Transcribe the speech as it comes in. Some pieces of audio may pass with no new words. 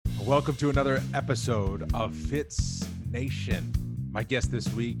Welcome to another episode of Fitz Nation. My guest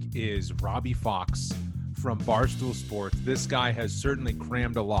this week is Robbie Fox from Barstool Sports. This guy has certainly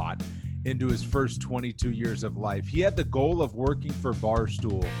crammed a lot into his first 22 years of life. He had the goal of working for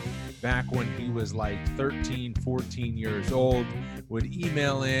Barstool back when he was like 13, 14 years old, would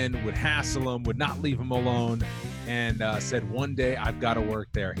email in, would hassle him, would not leave him alone, and said, one day I've got to work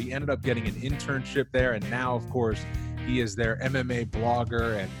there. He ended up getting an internship there, and now, of course, he is their MMA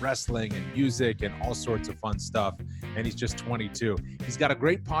blogger and wrestling and music and all sorts of fun stuff. And he's just 22. He's got a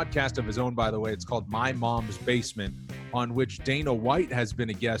great podcast of his own, by the way. It's called My Mom's Basement, on which Dana White has been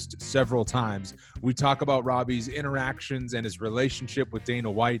a guest several times. We talk about Robbie's interactions and his relationship with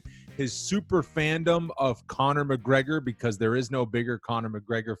Dana White, his super fandom of Conor McGregor, because there is no bigger Conor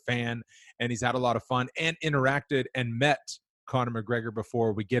McGregor fan, and he's had a lot of fun and interacted and met Conor McGregor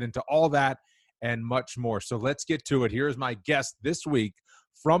before. We get into all that and much more. So let's get to it. Here's my guest this week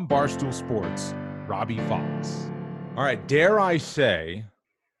from Barstool Sports, Robbie Fox. All right, dare I say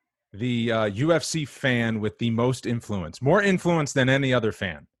the UFC fan with the most influence, more influence than any other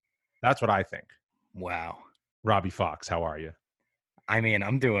fan. That's what I think. Wow. Robbie Fox, how are you? I mean,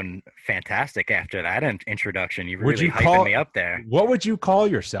 I'm doing fantastic after that introduction. You really hyping me up there. What would you call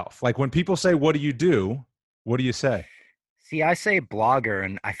yourself? Like when people say, what do you do? What do you say? See, I say blogger,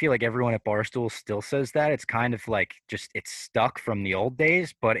 and I feel like everyone at Barstool still says that. It's kind of like it's stuck from the old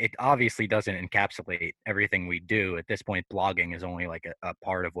days, but it obviously doesn't encapsulate everything we do. At this point, blogging is only like a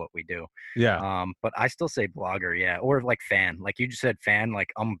part of what we do. Yeah. But I still say blogger, yeah. Or like fan. Like you just said fan,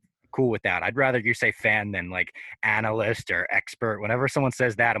 like I'm cool with that. I'd rather you say fan than like analyst or expert. Whenever someone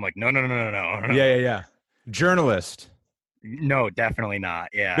says that, I'm like, no. Yeah. Journalist. No, definitely not.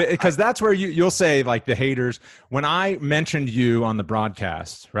 Yeah. Because that's where you'll say like the haters. When I mentioned you on the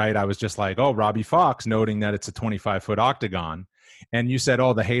broadcast, right, I was just like, oh, Robbie Fox, noting that it's a 25-foot octagon. And you said,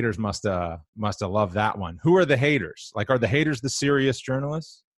 oh, the haters must have loved that one. Who are the haters? Like, are the haters the serious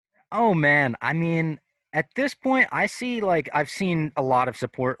journalists? Oh, man. I mean, at this point, I've seen a lot of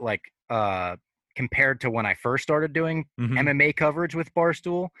support, compared to when I first started doing MMA coverage with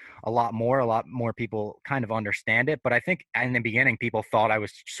Barstool, a lot more people kind of understand it. But I think in the beginning, people thought I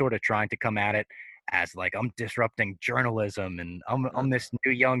was sort of trying to come at it as like, I'm disrupting journalism and I'm this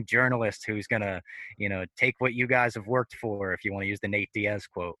new young journalist who's going to, take what you guys have worked for, if you want to use the Nate Diaz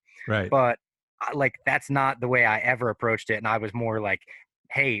quote. Right. But that's not the way I ever approached it. And I was more like,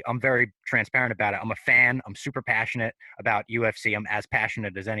 hey, I'm very transparent about it. I'm a fan. I'm super passionate about UFC. I'm as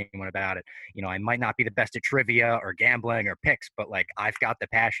passionate as anyone about it. I might not be the best at trivia or gambling or picks, but like I've got the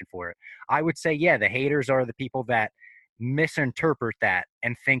passion for it. I would say, yeah, the haters are the people that misinterpret that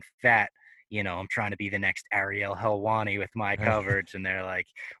and think that, I'm trying to be the next Ariel Helwani with my coverage. And they're like,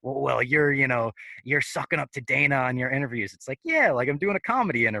 well, you're sucking up to Dana on your interviews. It's like, yeah, like I'm doing a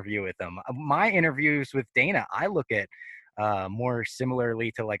comedy interview with them. My interviews with Dana, I look at more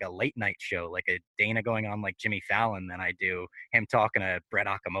similarly to like a late night show, like a Dana going on like Jimmy Fallon than I do him talking to Brett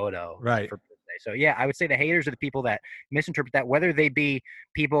Okamoto. Right. So yeah, I would say the haters are the people that misinterpret that, whether they be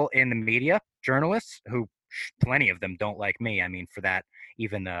people in the media, journalists, who plenty of them don't like me. I mean, for that,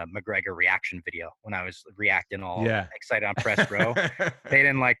 even the McGregor reaction video when I was reacting all excited on press row, they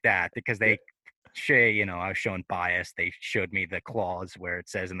didn't like that because they I was showing bias. They showed me the clause where it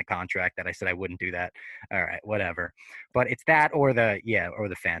says in the contract that I said I wouldn't do that. All right, whatever. But it's that or the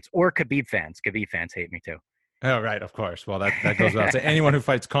fans or Khabib fans. Khabib fans hate me too. Oh, right. Of course. Well, that goes without saying. Anyone who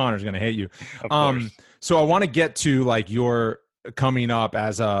fights Conor is going to hate you. Of course. So I want to get to like your coming up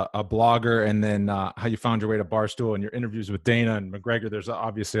as a blogger and then how you found your way to Barstool and your interviews with Dana and McGregor. There's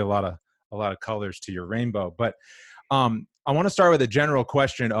obviously a lot of colors to your rainbow. But I want to start with a general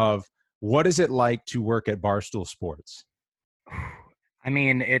question of, what is it like to work at Barstool Sports? I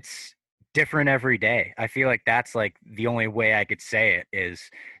mean, it's different every day. I feel like that's like the only way I could say it is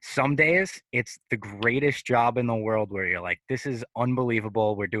some days it's the greatest job in the world where you're like, this is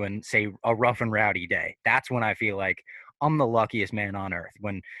unbelievable. We're doing, say, a rough and rowdy day. That's when I feel like I'm the luckiest man on earth,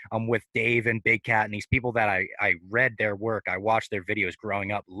 when I'm with Dave and Big Cat and these people that I read their work. I watched their videos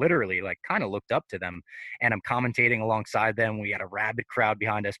growing up, literally like kind of looked up to them, and I'm commentating alongside them. We had a rabid crowd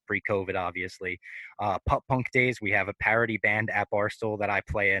behind us pre-COVID, obviously. Pup Punk days, we have a parody band at Barstool that I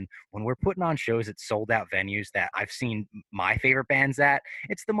play in. When we're putting on shows at sold out venues that I've seen my favorite bands at,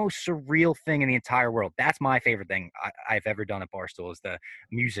 it's the most surreal thing in the entire world. That's my favorite thing I've ever done at Barstool, is the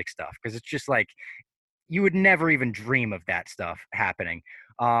music stuff, because it's just like, you would never even dream of that stuff happening.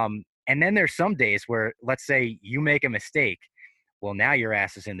 And then there's some days where, let's say you make a mistake. Well, now your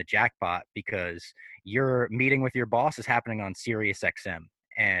ass is in the jackpot because your meeting with your boss is happening on Sirius XM.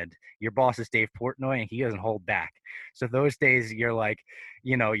 and your boss is Dave Portnoy and he doesn't hold back. So those days you're like,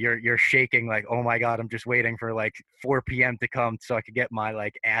 you're shaking like, oh my God, I'm just waiting for like 4 p.m. to come so I could get my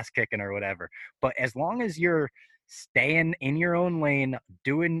like ass kicking or whatever. But as long as you're staying in your own lane,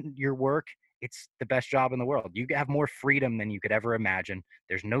 doing your work, it's the best job in the world. You have more freedom than you could ever imagine.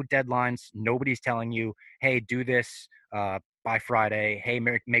 There's no deadlines. Nobody's telling you, hey, do this by Friday. Hey,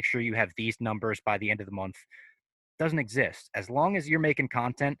 make sure you have these numbers by the end of the month. Doesn't exist. As long as you're making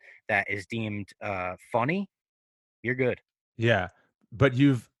content that is deemed funny, you're good. Yeah. But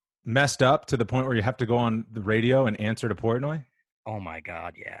you've messed up to the point where you have to go on the radio and answer to Portnoy? Oh my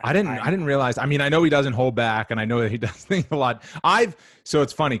God, yeah. I didn't realize. I mean, I know he doesn't hold back, and I know that he does think a lot. So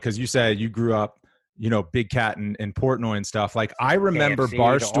it's funny because you said you grew up, Big Cat and Portnoy and stuff. Like I remember KFC,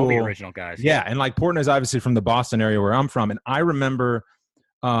 Barstool, all the original guys. Yeah, and like Portnoy's obviously from the Boston area where I'm from, and I remember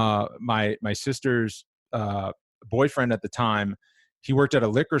my sister's boyfriend at the time. He worked at a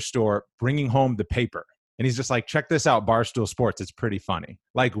liquor store, bringing home the paper. And he's just like, check this out, Barstool Sports. It's pretty funny.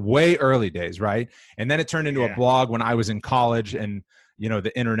 Like way early days, right? And then it turned into a blog when I was in college and,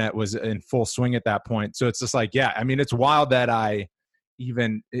 the internet was in full swing at that point. So it's just like, yeah, I mean, it's wild that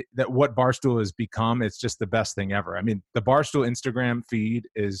that what Barstool has become, it's just the best thing ever. I mean, the Barstool Instagram feed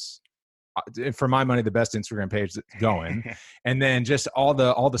is, for my money, the best Instagram page that's going. And then just all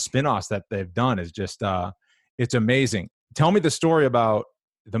the spinoffs that they've done is just, it's amazing. Tell me the story about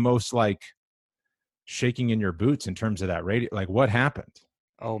the most like shaking in your boots in terms of that radio. Like what happened?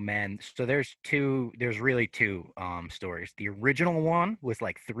 Oh man. So there's really two stories. The original one was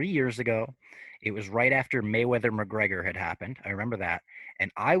like 3 years ago. It was right after Mayweather McGregor had happened. I remember that. And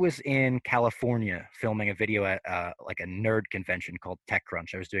I was in California filming a video at like a nerd convention called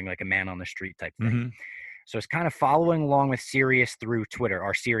TechCrunch. I was doing like a man on the street type thing. Mm-hmm. So it's kind of following along with Sirius through Twitter,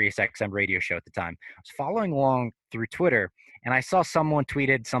 our Sirius XM radio show at the time. I was following along through Twitter, and I saw someone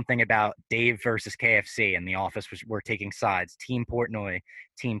tweeted something about Dave versus KFC, and the office were taking sides, Team Portnoy,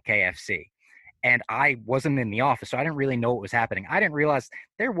 Team KFC. And I wasn't in the office, so I didn't really know what was happening. I didn't realize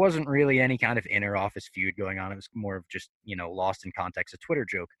there wasn't really any kind of inner office feud going on. It was more of just, lost in context, a Twitter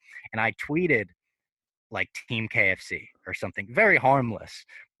joke. And I tweeted like Team KFC or something very harmless,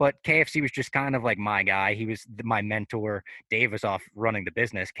 but KFC was just kind of like my guy. He was my mentor. Dave was off running the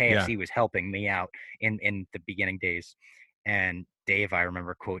business. KFC was helping me out in the beginning days. And Dave, I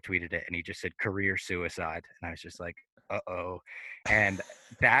remember quote tweeted it and he just said career suicide. And I was just like, uh-oh. And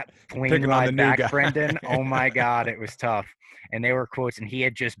that planed my back, Brendan. Oh my God, it was tough. And they were quotes, and he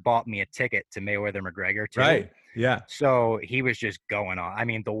had just bought me a ticket to Mayweather McGregor too. Right. Yeah. So he was just going on. I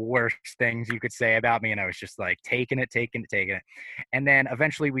mean, the worst things you could say about me. And I was just like taking it. And then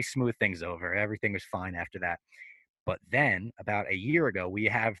eventually we smoothed things over. Everything was fine after that. But then about a year ago, we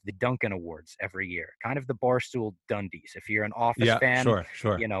have the Duncan Awards every year, kind of the Barstool Dundies. If you're an Office fan,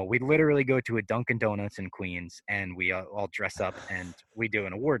 sure. We literally go to a Dunkin' Donuts in Queens and we all dress up and we do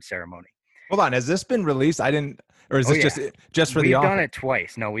an award ceremony. Hold on. Has this been released? Or is this just for the Office? We've done it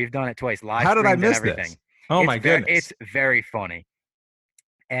twice. No, we've done it twice. Live. How did I miss everything. This? Oh my goodness. It's very funny.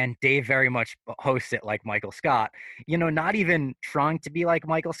 And Dave very much hosts it like Michael Scott, not even trying to be like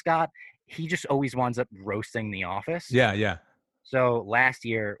Michael Scott. He just always winds up roasting The Office. Yeah. So last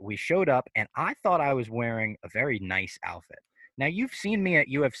year we showed up and I thought I was wearing a very nice outfit. Now you've seen me at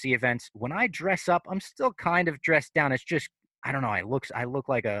UFC events. When I dress up, I'm still kind of dressed down. It's just, I don't know. I look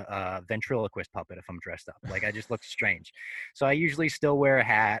like a ventriloquist puppet if I'm dressed up. Like I just look strange. So I usually still wear a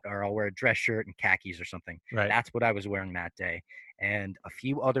hat or I'll wear a dress shirt and khakis or something. Right. That's what I was wearing that day. And a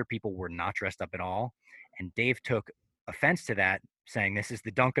few other people were not dressed up at all. And Dave took offense to that, saying this is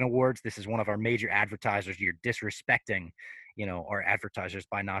the Duncan Awards. This is one of our major advertisers. You're disrespecting, our advertisers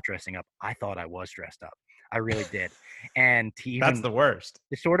by not dressing up. I thought I was dressed up. I really did. And that's the worst.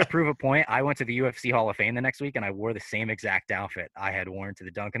 To sort of prove a point, I went to the UFC Hall of Fame the next week and I wore the same exact outfit I had worn to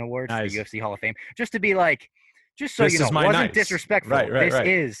the Duncan Awards, the UFC Hall of Fame, just to be like, just so it wasn't disrespectful. Right. This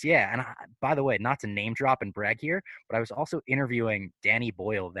is, yeah. And by the way, not to name drop and brag here, but I was also interviewing Danny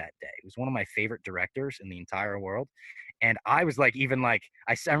Boyle that day. He was one of my favorite directors in the entire world. And I was like, I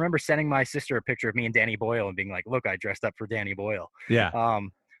remember sending my sister a picture of me and Danny Boyle and being like, look, I dressed up for Danny Boyle. Yeah.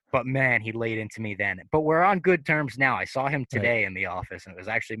 But man, he laid into me then. But we're on good terms now. I saw him today in the office, and it was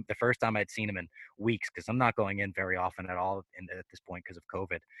actually the first time I'd seen him in weeks because I'm not going in very often at all at this point because of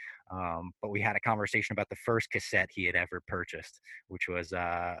COVID. But we had a conversation about the first cassette he had ever purchased, which was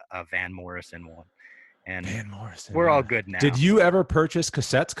a Van Morrison one. And Van Morrison, we're all good now. Did you ever purchase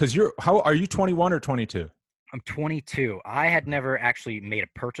cassettes? Because how are you 21 or 22? I'm 22. I had never actually made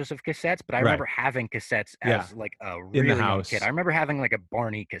a purchase of cassettes, but I remember having cassettes as like a really young kid. I remember having like a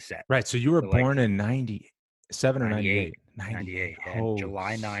Barney cassette. Right. So you were born in 97 or 98. 98. Yeah, Holy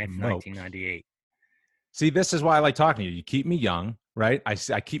July 9th, smokes. 1998. See, this is why I like talking to you. You keep me young, right? I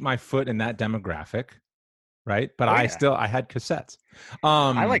keep my foot in that demographic, right? But Oh yeah, I had cassettes.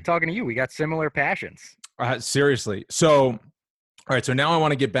 I like Um, talking to you. We got similar passions. Seriously. So, all right. So now I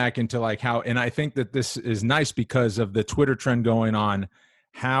want to get back into like how, and I think that this is nice because of the Twitter trend going on,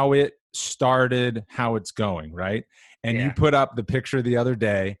 how it started, how it's going, right? And you Yeah. put up the picture the other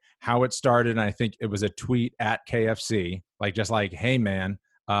day, how it started. And I think it was a tweet at KFC, like just like, hey man,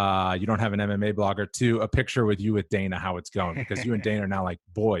 you don't have an MMA blogger, to a picture with you with Dana, how it's going, because you and Dana are now like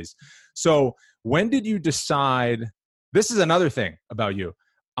boys. So when did you decide? This is another thing about you.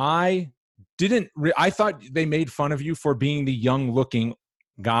 I I thought they made fun of you for being the young looking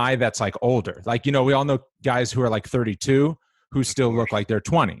guy that's like older. Like, you know, we all know guys who are like 32 who Of still look course. like they're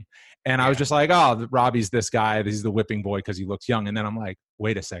 20. And I was Yeah. just like, oh, Robbie's this guy. He's the whipping boy because he looks young. And then I'm like,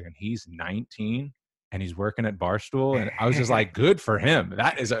 wait a second, he's 19 and he's working at Barstool. And I was just like, good for him.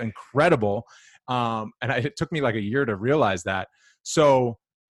 That is incredible. It took me like a year to realize that. So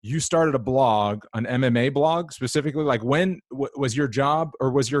you started a blog, an MMA blog specifically. Like, when was your job,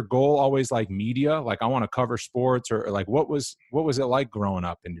 or was your goal always like media? Like, I want to cover sports, or like what was it like growing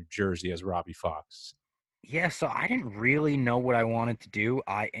up in New Jersey as Robbie Fox? Yeah, so I didn't really know what I wanted to do.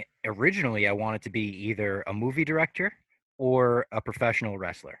 Originally I wanted to be either a movie director or a professional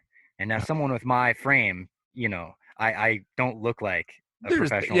wrestler. And now someone with my frame, I don't look like a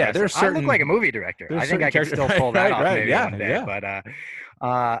professional wrestler. I look like a movie director. I There's think certain I could characters. still pull that off Right, maybe yeah, one day. yeah. But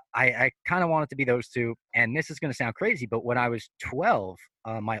I kind of wanted to be those two. And this is going to sound crazy, but when I was 12,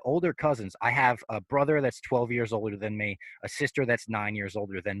 my older cousins, I have a brother that's 12 years older than me, a sister that's 9 years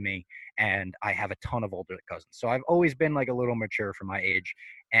older than me, and I have a ton of older cousins. So I've always been like a little mature for my age.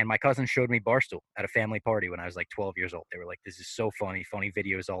 And my cousins showed me Barstool at a family party when I was like 12 years old. They were like, "This is so funny, funny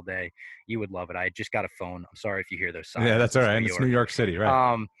videos all day. You would love it." I had just got a phone. I'm sorry if you hear those Yeah, sirens. that's all It's right. New And it's New York. York City,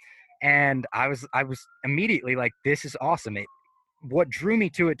 right? Um, and I was immediately like, "This is awesome." What drew me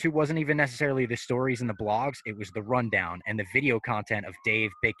to it too wasn't even necessarily the stories and the blogs. It was the rundown and the video content of Dave,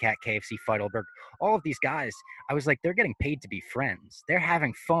 Big Cat, KFC, Feidelberg, all of these guys. I was like, they're getting paid to be friends. They're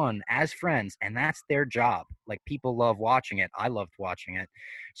having fun as friends, and that's their job. Like, people love watching it. I loved watching it.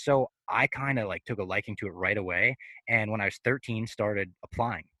 So I kind of like took a liking to it right away. And when I was 13, started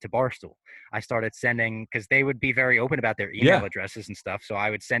applying to Barstool. I started sending, because they would be very open about their email Yeah. addresses and stuff. So I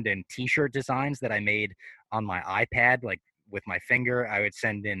would send in t-shirt designs that I made on my iPad, like with my finger. I would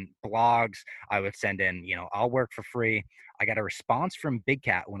send in blogs. I would send in, I'll work for free. I got a response from Big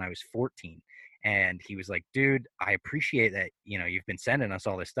Cat when I was 14. And he was like, dude, I appreciate that, you've been sending us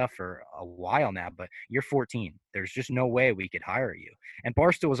all this stuff for a while now, but you're 14. There's just no way we could hire you. And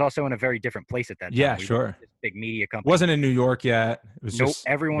Barstool was also in a very different place at that time. Yeah, We weren't sure. this big media company. Wasn't in New York yet. It was Nope. just,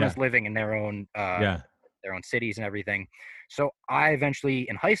 Everyone yeah, was living in yeah. their own cities and everything. So I eventually,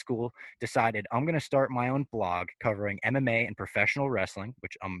 in high school, decided I'm going to start my own blog covering MMA and professional wrestling,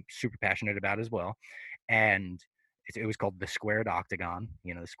 which I'm super passionate about as well. And it was called the Squared Octagon,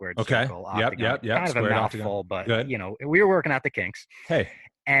 the squared Okay. circle Yep, octagon. yep, yep. Kind of a Squared octagon. mouthful, but Good. we were working out the kinks. Hey,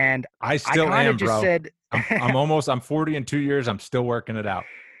 And I I still kind of am, just bro. said, I'm 40 in 2 years. I'm still working it out.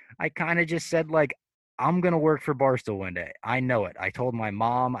 I kind of just said, like, I'm going to work for Barstool one day. I know it. I told my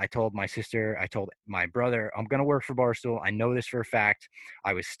mom, I told my sister, I told my brother, I'm going to work for Barstool. I know this for a fact.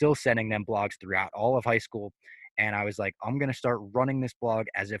 I was still sending them blogs throughout all of high school. And I was like, I'm going to start running this blog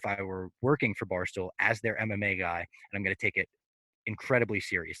as if I were working for Barstool as their MMA guy. And I'm going to take it incredibly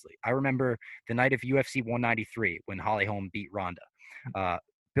seriously. I remember the night of UFC 193 when Holly Holm beat Ronda.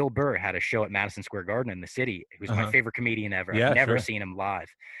 Bill Burr had a show at Madison Square Garden in the city. He was my favorite comedian ever. I've Yeah, never sure. seen him live.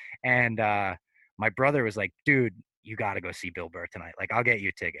 And my brother was like, dude, you got to go see Bill Burr tonight. Like, I'll get you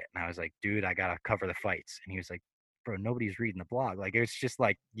a ticket. And I was like, dude, I got to cover the fights. And he was like, bro, nobody's reading the blog. Like, it's just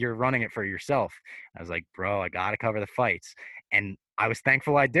like, you're running it for yourself. I was like, bro, I got to cover the fights. And I was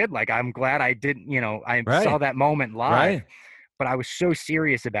thankful I did. Like, I'm glad I didn't, I saw Right. that moment live, Right. but I was so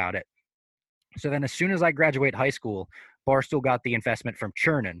serious about it. So then as soon as I graduate high school, Barstool got the investment from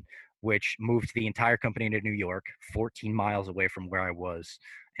Chernin, which moved the entire company to New York, 14 miles away from where I was.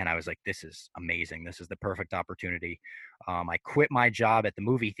 And I was like, this is amazing. This is the perfect opportunity. I quit my job at the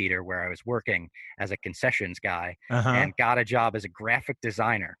movie theater where I was working as a concessions guy Uh-huh. and got a job as a graphic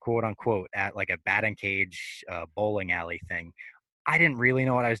designer, quote unquote, at like a batting cage bowling alley thing. I didn't really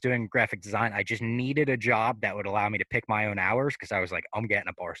know what I was doing in graphic design. I just needed a job that would allow me to pick my own hours because I was like, I'm getting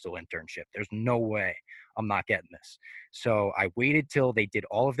a Barstool internship. There's no way I'm not getting this. So I waited till they did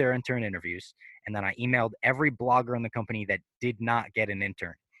all of their intern interviews. And then I emailed every blogger in the company that did not get an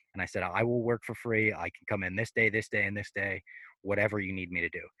intern. And I said, I will work for free. I can come in this day, and this day, whatever you need me to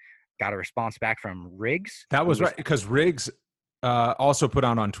do. got a response back from Riggs. That who was right, because Riggs also put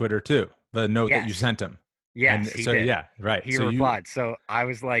on Twitter too the note that you Yes. sent him. Yes, And he so, did. yeah, right. He So you, replied. So I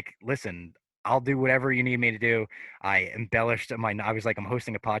was like, listen, I'll do whatever you need me to do. I embellished I was like, I'm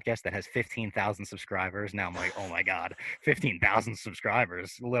hosting a podcast that has 15,000 subscribers. Now I'm like, oh my God, 15,000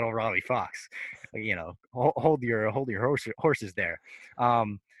 subscribers, little Robbie Fox, hold your horses there.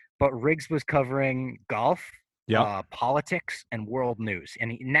 Um, but Riggs was covering golf, yep. politics and world news.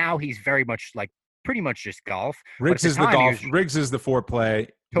 And now he's very much like pretty much just golf. But at Riggs the is the time he golf. was Riggs is the foreplay.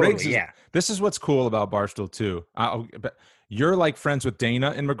 Riggs totally, is. yeah. This is what's cool about Barstool too. But you're like friends with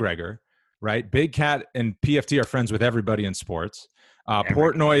Dana and McGregor, right? Big Cat and PFT are friends with everybody in sports.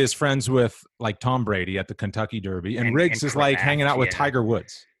 Portnoy is friends with like Tom Brady at the Kentucky Derby, and Riggs And is like hanging Kraft, out with yeah. Tiger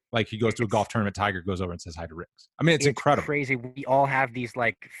Woods. Like he goes to a golf It's tournament, Tiger goes over and says hi to Riggs. I mean, it's it's incredible. crazy. We all have these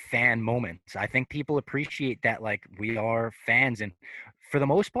like fan moments. I think people appreciate that like we are fans, and for the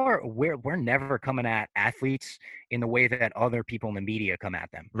most part, we're never coming at athletes in the way that other people in the media come at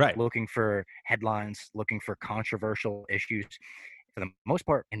them, Right. looking for headlines, looking for controversial issues. For the most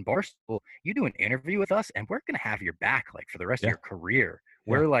part, in Barstool, you do an interview with us, and we're gonna have your back like for the rest of Yeah. your career.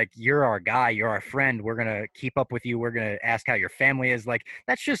 Yeah. We're like, you're our guy, you're our friend. We're gonna keep up with you. We're gonna ask how your family is. Like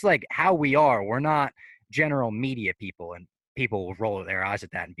that's just like how we are. We're not general media people, and people will roll their eyes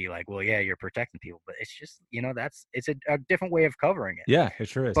at that and be like, well, yeah, you're protecting people, but it's just, it's a different way of covering it. Yeah, it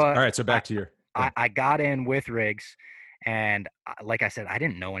sure is. But All right, so back to your thing. I got in with Riggs, and like I said, I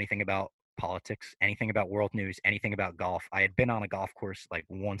didn't know anything about politics, anything about world news, anything about golf. I had been on a golf course like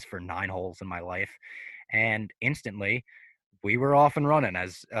once for 9 holes in my life, and instantly we were off and running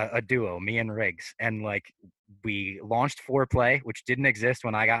as a duo, me and Riggs, and like we launched Foreplay, which didn't exist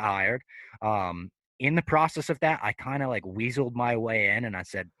when I got hired. In the process of that, I kind of like weaseled my way in, and I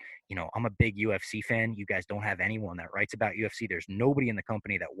said, I'm a big UFC fan. You guys don't have anyone that writes about UFC. There's nobody in the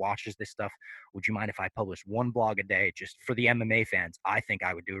company that watches this stuff. Would you mind if I publish one blog a day just for the MMA fans? I think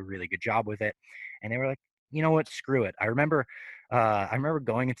I would do a really good job with it. And they were like, you know what? Screw it. I remember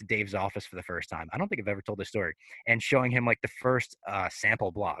going into Dave's office for the first time. I don't think I've ever told this story, and showing him like the first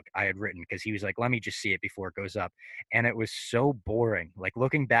sample blog I had written, because he was like, let me just see it before it goes up. And it was so boring. Like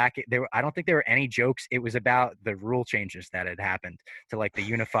looking back, I don't think there were any jokes. It was about the rule changes that had happened to like the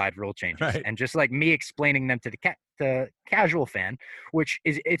unified rule changes, Right. and just like me explaining them to the casual fan, which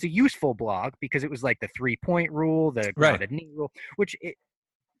it's a useful blog because it was like the 3-point rule, the grounded knee rule, which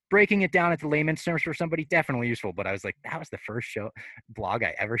breaking it down into layman's terms for somebody, definitely useful. But I was like, that was the first blog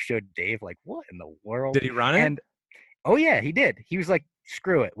I ever showed Dave. Like, what in the world? Did he run it? And oh yeah, he did. He was like,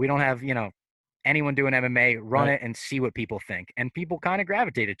 screw it. We don't have, anyone doing MMA, run it and see what people think. And people kind of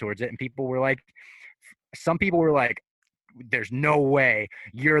gravitated towards it. And people were like, some people were like, there's no way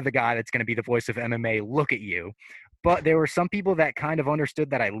you're the guy that's going to be the voice of MMA. Look at you. But there were some people that kind of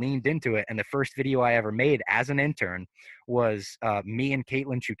understood that I leaned into it. And the first video I ever made as an intern was me and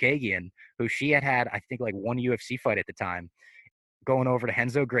Caitlin Chukagian, who she had, I think, like one UFC fight at the time, going over to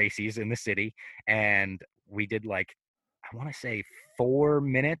Henzo Gracie's in the city. And we did like, I want to say 4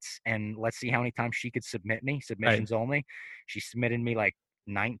 minutes. And let's see how many times she could submit me, submissions only. She submitted me like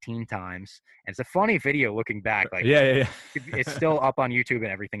 19 times. And it's a funny video looking back. Like, yeah. It's still up on YouTube and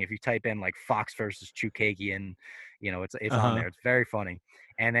everything. If you type in like Fox versus Chukagian, it's on there. It's very funny.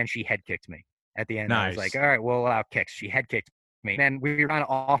 And then she head kicked me at the end. Nice. I was like, all right, we'll allow kicks. She head kicked me. Then we were kind of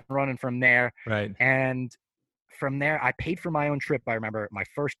off and running from there. Right. And from there, I paid for my own trip. I remember my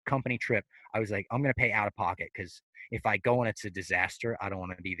first company trip. I was like, I'm going to pay out of pocket, because if I go and it's a disaster, I don't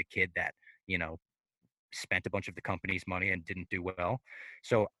want to be the kid that, spent a bunch of the company's money and didn't do well.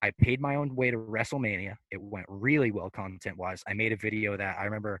 So I paid my own way to WrestleMania. It went really well content-wise. I made a video that I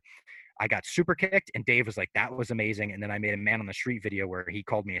remember I got super kicked, and Dave was like, that was amazing. And then I made a man on the street video where he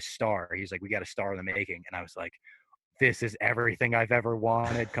called me a star. He's like, we got a star in the making. And I was like, this is everything I've ever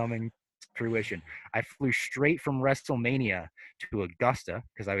wanted coming to fruition. I flew straight from WrestleMania to Augusta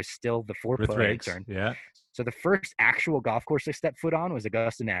because I was still the Foreplay intern. Yeah. So the first actual golf course I stepped foot on was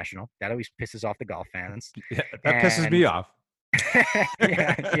Augusta National. That always pisses off the golf fans. Yeah, that pisses me off.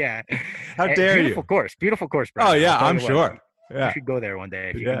 yeah. How dare you? Beautiful course, bro. Oh yeah, I'm sure. Yeah. You should go there one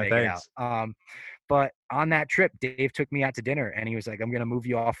day if you can make it out. But on that trip, Dave took me out to dinner, and he was like, I'm going to move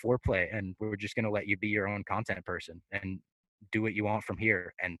you off Foreplay, and we're just going to let you be your own content person and do what you want from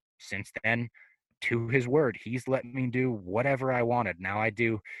here. And since then, to his word, he's let me do whatever I wanted. Now I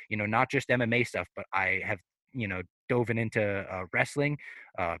do, not just MMA stuff, but I have, dove into wrestling,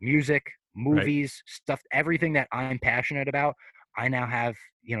 music, movies, stuff, everything that I'm passionate about. I now have,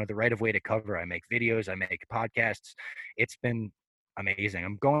 the right of way to cover. I make videos, I make podcasts. It's been amazing.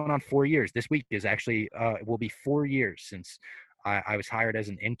 I'm going on 4 years. This week is actually, it will be 4 years since I was hired as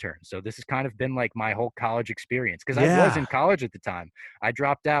an intern. So this has kind of been like my whole college experience, because I was Yeah. in college at the time. I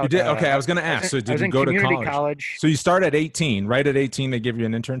dropped out. You did? Okay, I was going to ask. So I did was you in go to community college? college. So you start at 18, right? At 18, they give you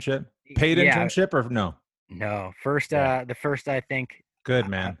an internship? Paid Yeah, internship or no? no. Yeah. The first I think Good,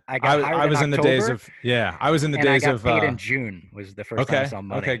 man. I got hired I in was in the days October, of, yeah, I was in the and I days got of, paid in June was the first time I okay. saw Okay,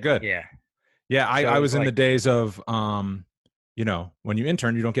 money. good. Yeah. Yeah, So I it was was in the like, days of, when you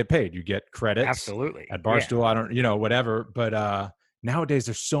intern, you don't get paid. You get credits absolutely. at Yeah. Barstool. I don't, whatever. But nowadays,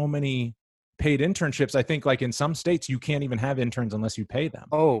 there's so many paid internships. I think like in some states, you can't even have interns unless you pay them.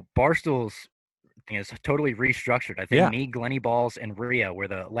 Oh, Barstool's thing is totally restructured. I think Yeah, me, Glenny Balls, and Rhea were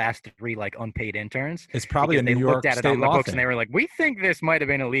the last three like unpaid interns, it's probably a because New they looked York at it state on the law books and thing. they were like, "We think this might have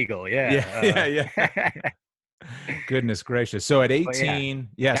been illegal." Yeah, Yeah. yeah, yeah. Goodness gracious. So at But yeah, 18,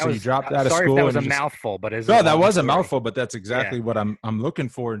 yeah, that so you was. dropped out of Sorry if that school was and a you just, mouthful, but it's a no, that long was a story. mouthful, but that's Yeah. exactly what I'm looking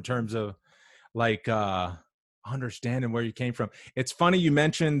for in terms of like understanding where you came from. It's funny you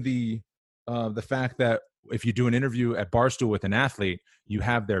mentioned the fact that if you do an interview at Barstool with an athlete, you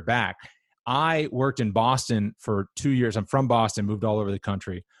have their back. I worked in Boston for 2 years. I'm from Boston, moved all over the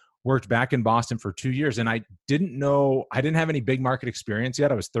country, worked back in Boston for 2 years. And I didn't have any big market experience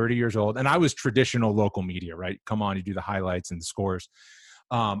yet. I was 30 years old and I was traditional local media, right? Come on, you do the highlights and the scores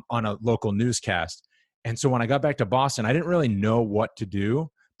on a local newscast. And so when I got back to Boston, I didn't really know what to do,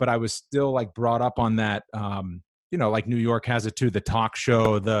 but I was still like brought up on that, like New York has it too, the talk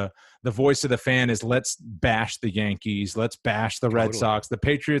show, the voice of the fan is let's bash the Yankees, let's bash the Red Totally. Sox. The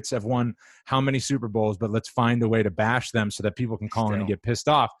Patriots have won how many Super Bowls, but let's find a way to bash them so that people can call in and Still. get pissed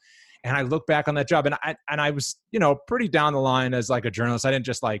off. And I look back on that job and I was, pretty down the line as like a journalist. I didn't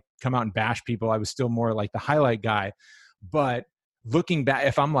just like come out and bash people. I was still more like the highlight guy. But looking back,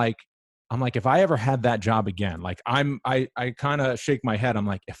 if I'm like, if I ever had that job again, like I kind of shake my head. I'm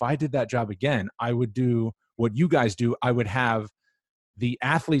like, if I did that job again, I would do what you guys do. I would have the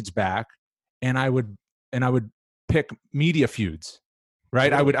athletes back and I would pick media feuds, right?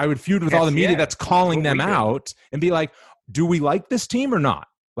 Totally. I would feud with all the Yes. media Yeah. that's That's calling what them we did. out and be like, do we like this team or not?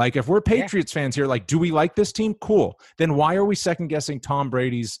 Like if we're Yeah. Patriots fans here, like, do we like this team? Cool. Then why are we second guessing Tom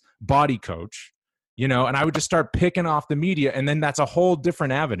Brady's body coach? And I would just start picking off the media. And then that's a whole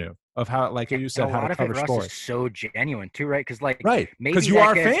different avenue of how, like Yeah, you and said, a how to lot of it, cover Russ, is scores. so genuine too, right? Because like Right. Because maybe you that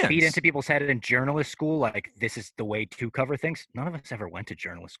are gets beat fans. into people's head in journalist school, like this is the way to cover things. None of us ever went to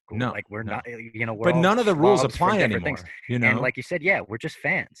journalist school. No, Like we're no. not, we're But all none of the rules schlubs from apply different things. anymore, And like you said, yeah, we're just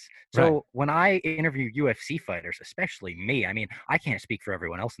fans. Right. So when I interview UFC fighters, especially me, I mean, I can't speak for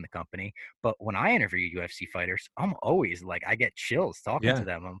everyone else in the company, but when I interview UFC fighters, I'm always like, I get chills talking to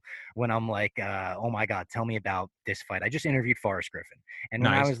them. When I'm like, oh my God, tell me about this fight. I just interviewed Forrest Griffin. And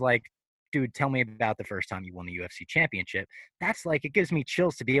when I Nice. was like, dude, tell me about the first time you won the UFC championship. That's like, it gives me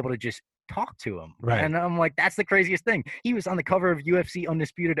chills to be able to just talk to him. Right. And I'm like, that's the craziest thing. He was on the cover of UFC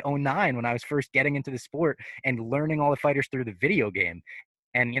Undisputed 09 when I was first getting into the sport and learning all the fighters through the video game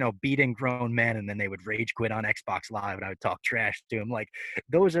and, beating grown men. And then they would rage quit on Xbox Live and I would talk trash to him. Like,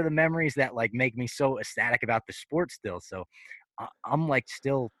 those are the memories that like make me so ecstatic about the sport still. So I'm like,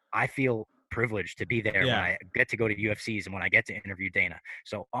 still, I feel privileged to be there when I get to go to UFCs and when I get to interview Dana.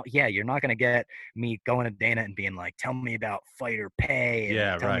 So yeah, you're not going to get me going to Dana and being like, tell me about fighter pay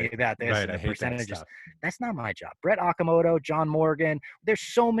and tell me about this and the percentages. That's not my job. Brett Okamoto, John Morgan, there's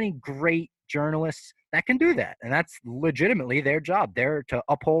so many great journalists that can do that. And that's legitimately their job. They're to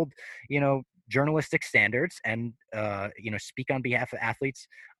uphold, journalistic standards and speak on behalf of athletes.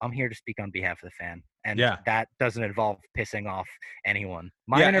 I'm here to speak on behalf of the fan, and that doesn't involve pissing off anyone.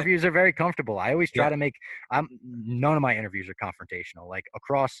 My interviews are very comfortable. I always try to make none of my interviews are confrontational. Like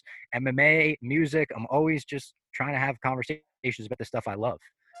across MMA, music, I'm always just trying to have conversations about the stuff I love.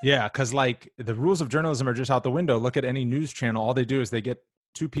 Yeah, because like the rules of journalism are just out the window. Look at any news channel. All they do is they get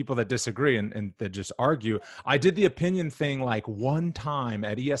two people that disagree and they just argue. I did the opinion thing like one time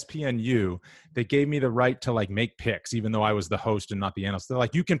at ESPNU. They gave me the right to like make picks, even though I was the host and not the analyst. They're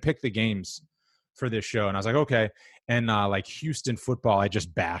like, you can pick the games for this show. And I was like, okay. And like Houston football, I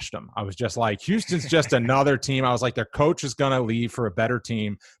just bashed them. I was just like, Houston's just another team. I was like, their coach is going to leave for a better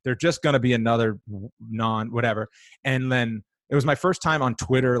team. They're just going to be another whatever. And then it was my first time on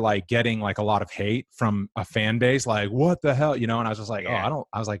Twitter, like getting like a lot of hate from a fan base, like what the hell, And I was just like, I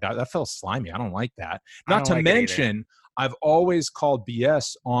was like, that felt slimy. I don't like that. Not to mention, I've always called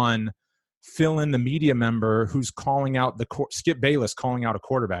BS on fill in the media member who's calling out Skip Bayless calling out a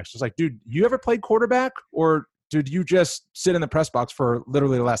quarterback. So it's like, dude, you ever played quarterback or did you just sit in the press box for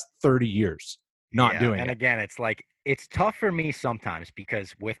literally the last 30 years not doing it? And again, it's like It's tough for me sometimes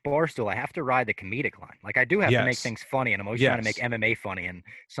because with Barstool, I have to ride the comedic line. Like I do have to make Yes. things funny, and I'm always trying to make Yes. MMA funny. And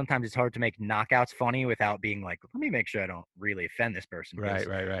sometimes it's hard to make knockouts funny without being like, let me make sure I don't really offend this person. Right, Because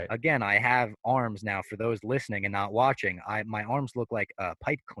right, right. again, I have arms now. For those listening and not watching, my arms look like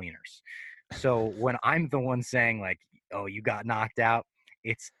pipe cleaners. So when I'm the one saying like, "Oh, you got knocked out,"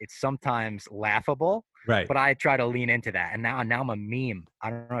 it's sometimes laughable, Right. but I try to lean into that. And now I'm a meme. I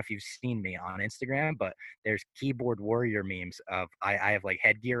don't know if you've seen me on Instagram, but there's keyboard warrior memes of I have like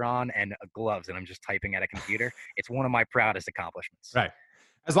headgear on and gloves, and I'm just typing at a computer. It's one of my proudest accomplishments. Right.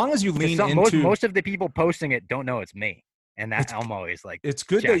 As long as you Because lean most into most of the people posting it don't know it's me, and that it's I'm always like it's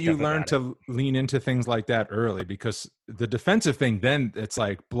good that jacked you up learn about it. to lean into things like that early, because the defensive thing, then it's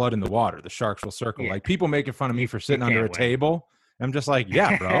like blood in the water. The sharks will circle. Yeah, Like people making fun of me for you sitting under a can't win. table. I'm just like,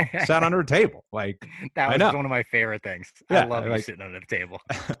 yeah, bro, sat under a table. Like, That I was know. one of my favorite things. I Yeah. love you Like, sitting under the table.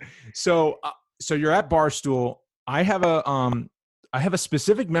 so, so you're at Barstool. I have a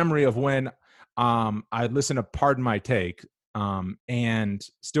specific memory of when, I listened to Pardon My Take, and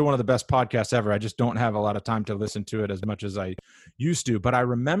still one of the best podcasts ever. I just don't have a lot of time to listen to it as much as I used to. But I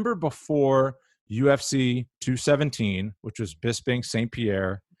remember before UFC 217, which was Bisping St.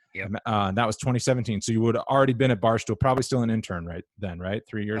 Pierre. Yep. That was 2017. So you would have already been at Barstool, probably still an intern right then, right?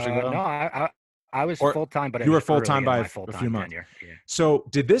 3 years No, ago, I was or full time, but it you were was full time early in by my full a few time months. tenure. Yeah. So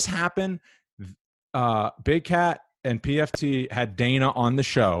did this happen? Big Cat and PFT had Dana on the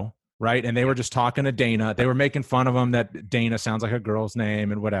show, right? And they were Yep. just talking to Dana. They were making fun of him that Dana sounds like a girl's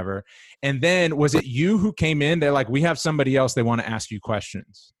name and whatever. And then was it you who came in? They're like, we have somebody else. They want to ask you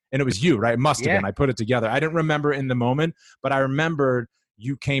questions. And it was you, right? It must have Yeah. been. I put it together. I didn't remember in the moment, but I remembered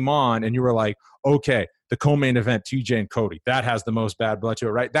you came on and you were like, okay, the co-main event, TJ and Cody, that has the most bad blood to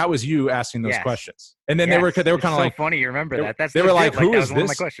it, right? That was you asking those Yes. questions. And then Yes. they were It's kind of so like, funny you remember that. That's they were like, legit. Like who that is was one of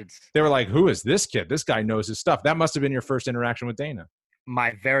my this? questions. They were like, who is this kid? This guy knows his stuff. That must have been your first interaction with Dana.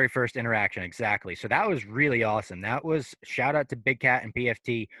 My very first interaction, exactly. So that was really awesome. That was shout out to Big Cat and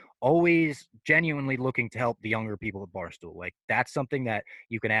PFT, always genuinely looking to help the younger people at Barstool. Like that's something that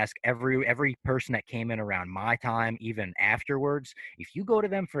you can ask every person that came in around my time, even afterwards. If you go to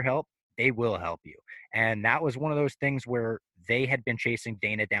them for help, they will help you. And that was one of those things where they had been chasing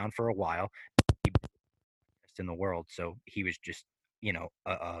Dana down for a while in the world. So he was just, a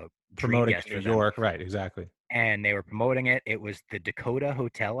dream Promoting guest New for them, York, right? Exactly. and they were promoting it. It was the Dakota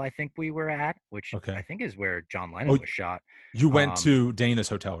Hotel, I think we were at, which I Okay. think is where John Oh, Lennon was shot. you went Um, to Dana's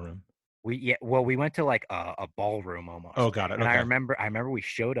hotel room. we went to like a ballroom Oh, almost, got it. and Okay. I remember we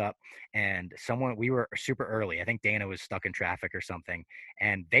showed up, and we were super early. I think Dana was stuck in traffic or something,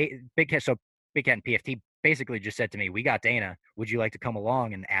 and Big Cat and PFT basically just said to me, "We got Dana. Would you like to come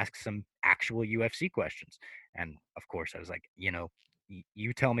along and ask some actual UFC questions?" And of course, I was like,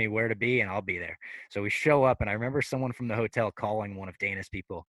 you tell me where to be and I'll be there. So we show up, and I remember someone from the hotel calling one of Dana's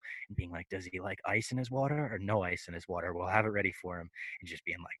people and being like, "Does he like ice in his water or no ice in his water? We'll have it ready for him." And just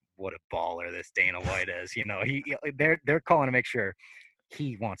being like, "What a baller this Dana White is!" They're calling to make sure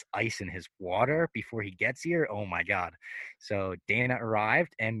he wants ice in his water before he gets here. Oh my god! So Dana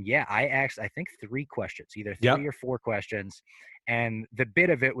arrived, and yeah, I asked I think 3 questions, either Yep. 3 or 4 questions, and the bit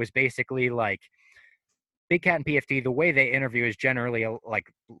of it was basically like Big Cat and PFT, the way they interview is generally like,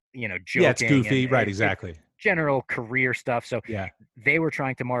 Yeah, it's joking, and goofy. Right. it's Exactly. general career stuff. So Yeah. they were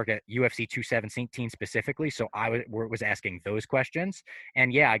trying to market UFC 217 specifically. So was asking those questions.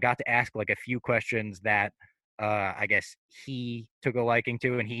 And yeah, I got to ask like a few questions that I guess he took a liking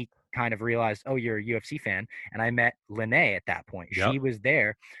to, and he kind of realized, oh, you're a UFC fan. And I met Lene at that point. Yep. She was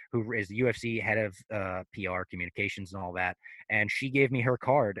there, who is the UFC head of PR communications and all that. And she gave me her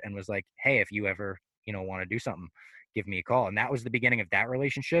card and was like, hey, if you ever want to do something, give me a call. And that was the beginning of that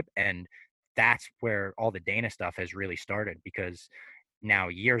relationship. And that's where all the Dana stuff has really started, because now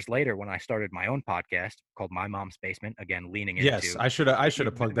years later, when I started my own podcast called My Mom's Basement, again, leaning Yes, into I should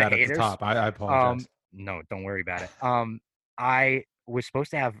have plugged the that at the haters. top. I apologize. No, don't worry about it. I was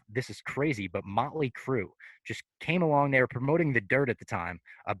supposed to have, this is crazy, but Motley Crue just came along. They were promoting The Dirt at the time,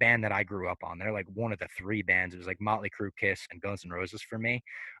 a band that I grew up on. They're like one of the 3 bands. It was like Motley Crue, Kiss, and Guns N' Roses for me.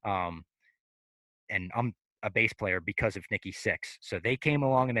 Um, and I'm a bass player because of Nikki Sixx. So they came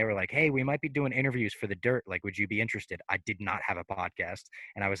along and they were like, "Hey, we might be doing interviews for The Dirt. Like, would you be interested?" I did not have a podcast,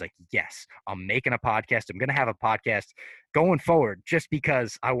 and I was like, "Yes, I'm making a podcast. I'm going to have a podcast going forward just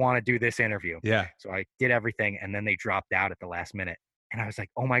because I want to do this interview." Yeah. So I did everything, and then they dropped out at the last minute. And I was like,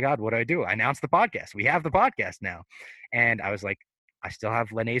 "Oh my God, what do? I announced the podcast. We have the podcast now." And I was like, "I still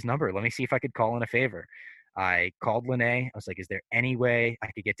have Lene's number. Let me see if I could call in a favor." I called Lene. I was like, "Is there any way I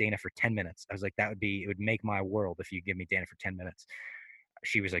could get Dana for 10 minutes?" I was like, it would make my world if you give me Dana for 10 minutes.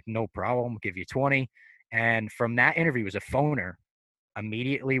 She was like, "No problem. I'll give you 20." And from that interview, it was a phoner.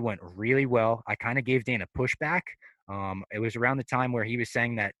 Immediately went really well. I kind of gave Dana pushback. It was around the time where he was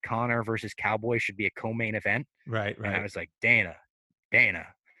saying that Connor versus Cowboy should be a co-main event. Right. And I Right. was like, Dana,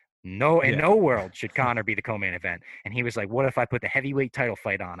 no, in Yeah. no world should Connor be the co-main event. And he was like, what if I put the heavyweight title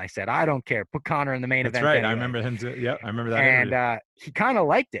fight on? I said, I don't care. Put Connor in the main That's event right. I anyway. remember him. Yeah. I remember that And interview. he kind of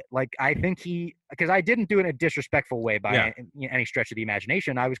liked it. Like, I think because I didn't do it in a disrespectful way by Yeah. any stretch of the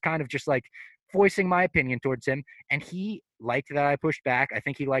imagination. I was kind of just like voicing my opinion towards him. And he liked that I pushed back. I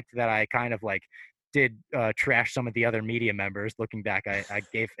think he liked that I kind of like did trash some of the other media members. Looking back, I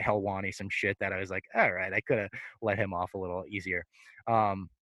gave Helwani some shit that I was like, all right, I could have let him off a little easier.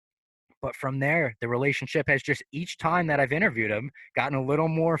 But from there, the relationship has just each time that I've interviewed him gotten a little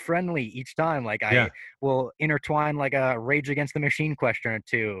more friendly each time. Like I Yeah. will intertwine like a Rage Against the Machine question or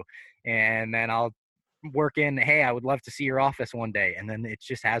two, and then I'll work in, hey, I would love to see your office one day. And then it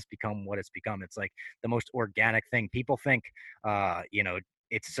just has become what it's become. It's like the most organic thing. People think,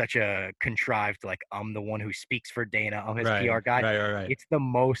 it's such a contrived, like I'm the one who speaks for Dana, I'm his Right. PR guy. Right. Right. Right. It's the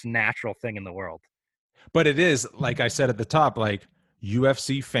most natural thing in the world. But it is, like I said at the top, like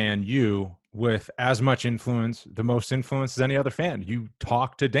UFC fan you with as much influence, the most influence as any other fan. You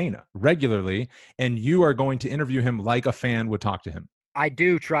talk to Dana regularly, and you are going to interview him like a fan would talk to him. I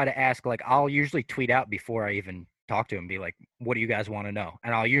do try to ask, like, I'll usually tweet out before I even talk to him, be like, what do you guys want to know?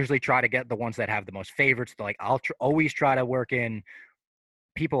 And I'll usually try to get the ones that have the most favorites. Like, I'll always try to work in,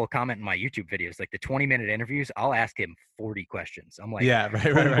 people comment in my YouTube videos, like the 20-minute interviews, I'll ask him 40 questions. I'm like, Yeah, right,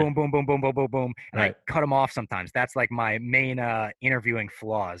 boom, right, right. boom, boom, boom, boom, boom, boom, boom. And Right. I cut him off sometimes. That's like my main interviewing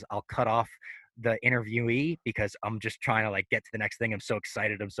flaws. I'll cut off the interviewee because I'm just trying to like get to the next thing. I'm so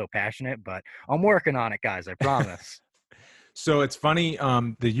excited. I'm so passionate, but I'm working on it, guys. I promise. So it's funny,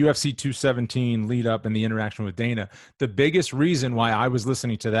 the UFC 217 lead up and the interaction with Dana. The biggest reason why I was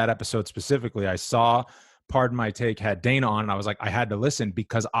listening to that episode specifically, I saw Pardon My Take had Dana on, and I was like, I had to listen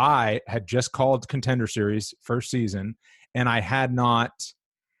because I had just called Contender Series first season, and I had not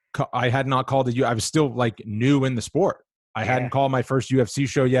called it. I was still like new in the sport. I hadn't called my first UFC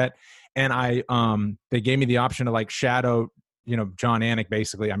show yet, and they gave me the option to like shadow, John Anik,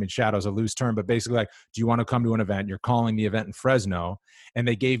 basically. I mean, shadow's a loose term, but basically like, do you want to come to an event? You're calling the event in Fresno. And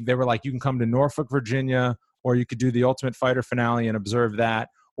they were like, you can come to Norfolk, Virginia, or you could do the Ultimate Fighter finale and observe that,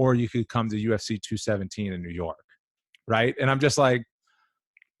 or you could come to UFC 217 in New York. Right. And I'm just like,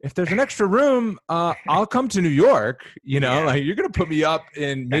 if there's an extra room, I'll come to New York. Like you're going to put me up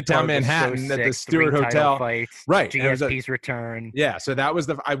in Midtown Manhattan at the Stewart Hotel. Fights, right. GSP's return. Yeah. So that was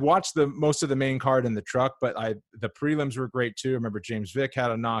I watched most of the main card in the truck, but the prelims were great too. I remember James Vick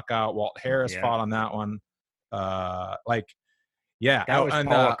had a knockout. Walt Harris fought on that one. That was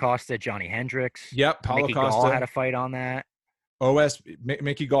Paulo Acosta, Johnny Hendricks. Yep. Paulo Mickey Acosta. Gall had a fight on that.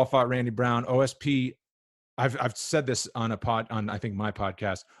 Mickey Gall fought Randy Brown. OSP. I've said this on I think my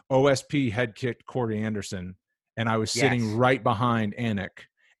podcast. OSP head kicked Corey Anderson, and I was sitting right behind Anik,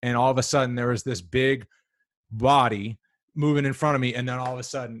 and all of a sudden there was this big body moving in front of me, and then all of a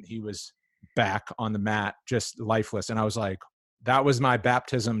sudden he was back on the mat, just lifeless, and I was like, that was my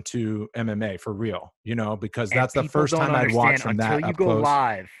baptism to MMA for real, because that's the first time I'd watched from that until you up go close.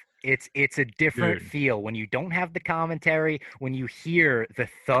 Live. It's a different feel when you don't have the commentary, when you hear the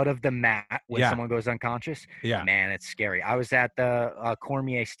thud of the mat when someone goes unconscious. Yeah, man, it's scary. I was at the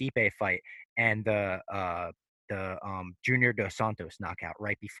Cormier Stipe fight, and the Junior Dos Santos knockout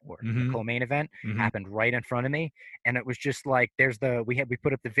right before the co-main event happened right in front of me, and it was just like we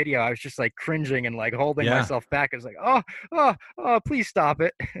put up the video. I was just like cringing and like holding myself back. I was like, oh, please stop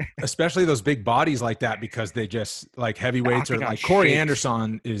it. Especially those big bodies like that, because they just like heavyweights, or like Corey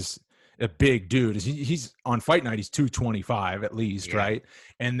Anderson is a big dude. He's on fight night, he's 225 at least, right?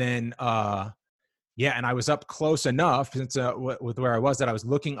 And then and I was up close enough since with where I was that I was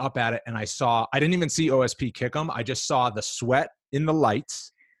looking up at it, and I didn't even see OSP kick him. I just saw the sweat in the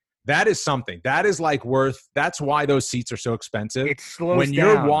lights. That is something that is like that's why those seats are so expensive. It slows when down.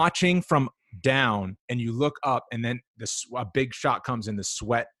 You're watching from down and you look up, and then a big shot comes in, the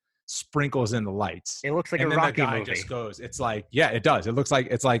sweat sprinkles in the lights. It looks like and a then Rocky the guy movie. just goes, it's like, it does. It looks like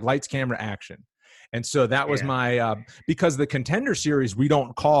it's like lights, camera, action. And so that was my because the Contender Series we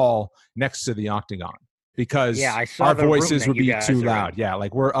don't call next to the octagon because our voices would be too loud. Yeah,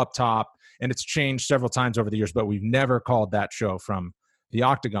 like we're up top, and it's changed several times over the years, but we've never called that show from the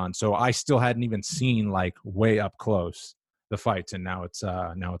octagon. So I still hadn't even seen like way up close the fights, and now it's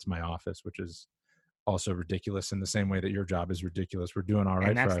my office, which is also ridiculous in the same way that your job is ridiculous. We're doing all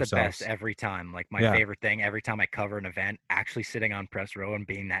right for ourselves. And that's the best every time. Like my favorite thing, every time I cover an event, actually sitting on press row and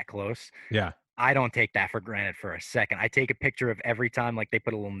being that close. Yeah. I don't take that for granted for a second. I take a picture of every time, like they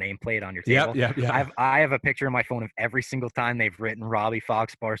put a little nameplate on your Yep, table. yep, yeah, I have a picture on my phone of every single time they've written Robbie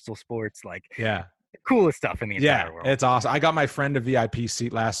Fox, Barstool Sports, like yeah. coolest stuff in the Yeah, entire world. it's awesome. I got my friend a VIP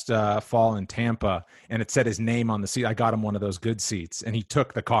seat last fall in Tampa, and it said his name on the seat. I got him one of those good seats, and he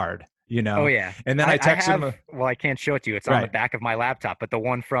took the card, Oh yeah. And then I I texted him, have, well, I can't show it to you. It's on the right. back of my laptop, but the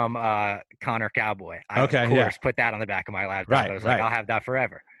one from Connor Cowboy. I of Okay, yeah. course put that on the back of my laptop. I Right, was like, right. I'll have that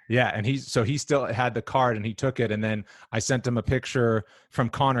forever. Yeah, and he still had the card and he took it. And then I sent him a picture from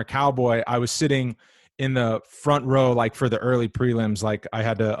Connor Cowboy. I was sitting in the front row, like for the early prelims, like I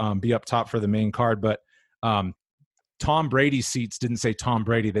had to be up top for the main card, but um, Tom Brady's seats didn't say Tom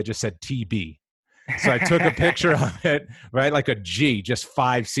Brady. They just said TB. So I took a picture of it, right? Like a G, just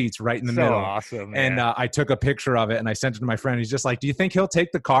 5 seats right in the So middle. awesome. And Yeah. I took a picture of it and I sent it to my friend. He's just like, do you think he'll take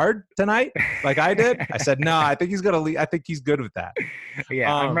the card tonight? Like I did? I said, no, I think he's going to leave. I think he's good with that.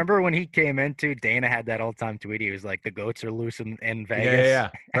 Yeah. I remember when he came into, Dana had that all time tweet. He was like, the goats are loose in Vegas.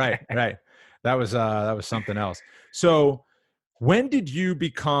 Yeah. Right, right. That was something else. So when did you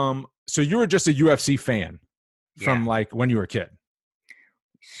become, so you were just a UFC fan from like when you were a kid?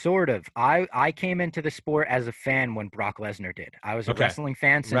 Sort of. I came into the sport as a fan when Brock Lesnar did. I was a wrestling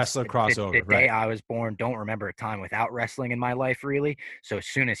fan since Wrestler crossover, the day right. I was born. Don't remember a time without wrestling in my life, really. So as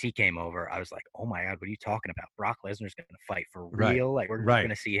soon as he came over, I was like, oh my God, what are you talking about? Brock Lesnar's going to fight for real. Like, we're going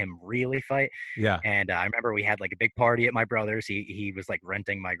to see him really fight. Yeah. And I remember we had like a big party at my brother's. He was like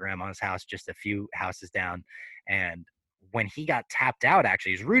renting my grandma's house just a few houses down. And when he got tapped out,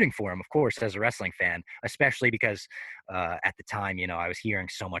 actually, he was rooting for him, of course, as a wrestling fan, especially because at the time, I was hearing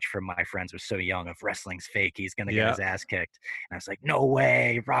so much from my friends. I was so young of wrestling's fake. He's going to get his ass kicked. And I was like, no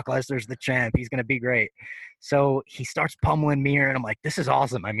way. Brock Lesnar's the champ. He's going to be great. So he starts pummeling me, and I'm like, this is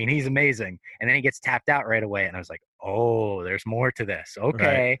awesome. I mean, he's amazing. And then he gets tapped out right away. And I was like, oh, there's more to this.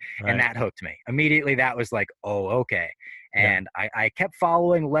 Okay. Right. And that hooked me. Immediately, that was like, oh, okay. And I kept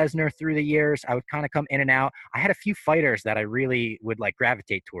following Lesnar through the years. I would kind of come in and out. I had a few fighters that I really would like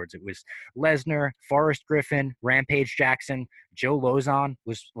gravitate towards. It was Lesnar, Forrest Griffin, Rampage Jackson. Joe Lozon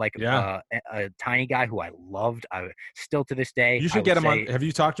was like a tiny guy who I loved. I still to this day. You should get him on. Have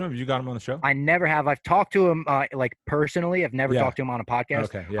you talked to him? Have you got him on the show? I never have. I've talked to him like personally. I've never talked to him on a podcast.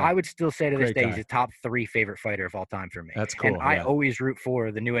 Okay, yeah. I would still say to this Great day guy. he's a top 3 favorite fighter of all time for me. That's cool. And I always root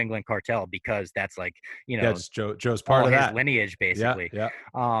for the New England Cartel because that's like, that's Joe's part of his that lineage basically. Yeah.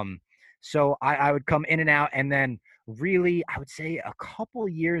 So I would come in and out, and then really I would say a couple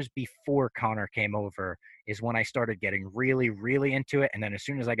years before Connor came over is when I started getting really, really into it. And then as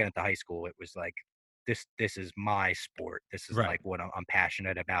soon as I got into high school, it was like, this is my sport. This is like what I'm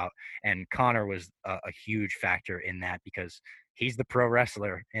passionate about. And Connor was a huge factor in that because he's the pro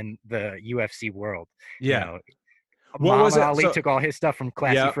wrestler in the UFC world. Yeah. Muhammad Ali took all his stuff from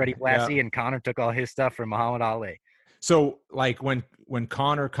Classy Freddie Blassie, and Connor took all his stuff from Muhammad Ali. So like when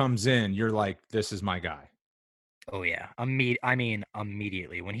Connor comes in, you're like, this is my guy. Oh yeah.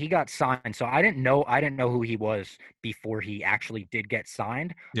 Immediately when he got signed. So I didn't know who he was before he actually did get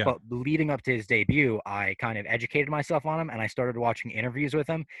signed. Yeah. But leading up to his debut, I kind of educated myself on him, and I started watching interviews with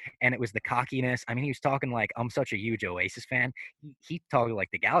him, and it was the cockiness. I mean, he was talking like, I'm such a huge Oasis fan. He talked like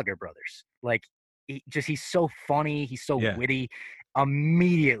the Gallagher brothers. Like he's so funny, he's so witty.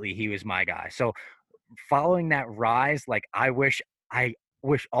 Immediately he was my guy. So following that rise, like I wish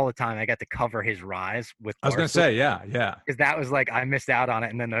all the time I got to cover his rise with Barstool. I was going to say, yeah. Because that was like, I missed out on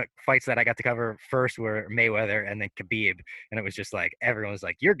it. And then the fights that I got to cover first were Mayweather and then Khabib. And it was just like, everyone was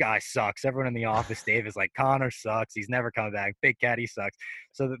like, your guy sucks. Everyone in the office, Dave, is like, Connor sucks. He's never coming back. Big Cat, he sucks.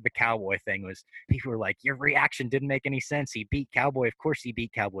 So the Cowboy thing was, people were like, your reaction didn't make any sense. He beat Cowboy. Of course he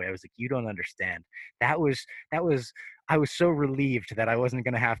beat Cowboy. I was like, you don't understand. I was so relieved that I wasn't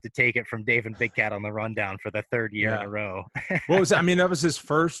going to have to take it from Dave and Big Cat on the rundown for the 3rd year in a row. What was that? I mean, that was his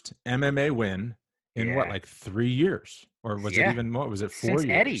first MMA win in what, like 3 years? Or was it even more? Was it 4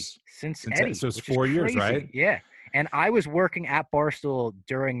 years? Since Eddie. So it's 4 years, right? Yeah. And I was working at Barstool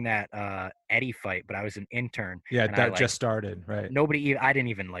during that Eddie fight, but I was an intern. Yeah, that just started, right? Nobody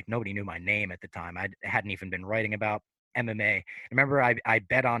knew my name at the time. I hadn't even been writing about MMA. I remember I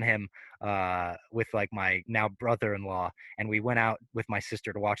bet on him with like my now brother-in-law, and we went out with my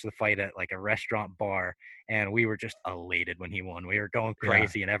sister to watch the fight at like a restaurant bar, and we were just elated when he won. We were going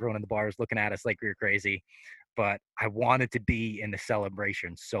crazy, and everyone in the bar was looking at us like we were crazy. But I wanted to be in the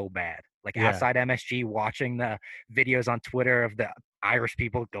celebration so bad. Like outside MSG, watching the videos on Twitter of the Irish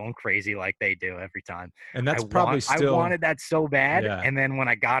people going crazy like they do every time. And that's I wanted that so bad. Yeah. And then when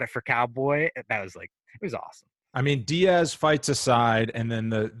I got it for Cowboy, that was like, it was awesome. I mean, Diaz fights aside, and then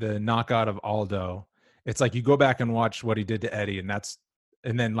the knockout of Aldo, it's like you go back and watch what he did to Eddie, and that's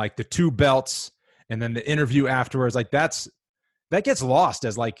and then like the 2 belts, and then the interview afterwards, like that gets lost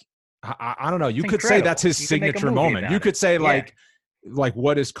as like, I don't know. You It's could say incredible. that's his You can make a signature movie moment. You about it. could say Yeah. like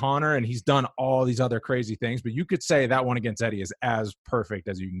what is Connor, and he's done all these other crazy things, but you could say that one against Eddie is as perfect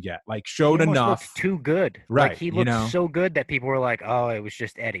as you can get. Like He showed almost enough, looked too good. Like right? he looked so good that people were like, "Oh, it was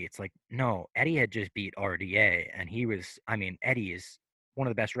just Eddie." It's like, no, Eddie had just beat RDA, and he was. I mean, Eddie is one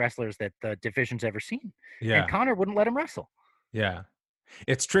of the best wrestlers that the division's ever seen, and Yeah, Connor wouldn't let him wrestle. yeah.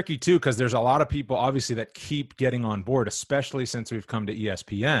 It's tricky too, because there's a lot of people obviously that keep getting on board, especially since we've come to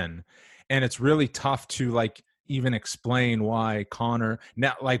ESPN, and it's really tough to like even explain why Connor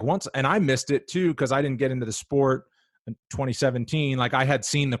now, like once, and I missed it too because I didn't get into the sport in 2017. Like I had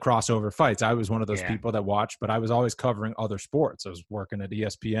seen the crossover fights. I was one of those Yeah. people that watched, but I was always covering other sports. I was working at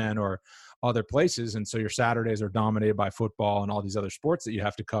ESPN or other places, and so your Saturdays are dominated by football and all these other sports that you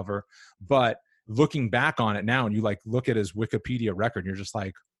have to cover. But looking back on it now, and you like look at his Wikipedia record, and you're just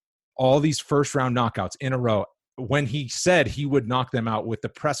like, all these first round knockouts in a row. When he said he would knock them out with the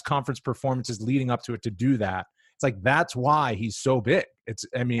press conference performances leading up to it, to do that, it's like that's why he's so big. It's,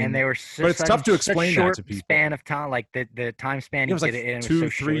 I mean, And they were but it's tough to such explain that short to people. span of time, like the time span It he was did like it in, it was so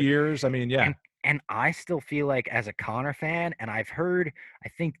 2-3 short. years. I mean, yeah. And I still feel like as a Connor fan, and I've heard, I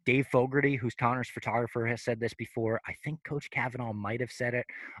think Dave Fogarty, who's Connor's photographer, has said this before. I think Coach Kavanaugh might have said it.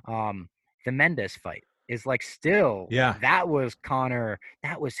 The Mendes fight is like still, Yeah. that was Connor.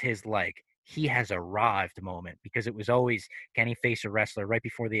 That was his like, he has arrived moment, because it was always, can he face a wrestler right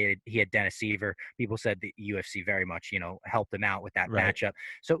before he had Dennis Seaver? People said the UFC very much, helped him out with that Right. matchup.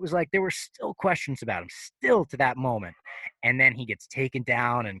 So it was like there were still questions about him still to that moment. And then he gets taken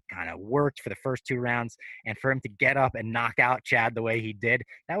down and kind of worked for the first 2 rounds. And for him to get up and knock out Chad the way he did,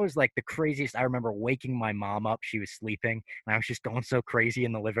 that was like the craziest. I remember waking my mom up. She was sleeping, and I was just going so crazy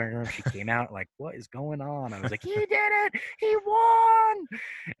in the living room. She came out like, what is going on? I was like, he did it. He won.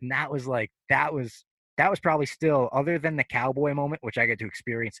 And that was like, that was probably still, other than the cowboy moment, which I get to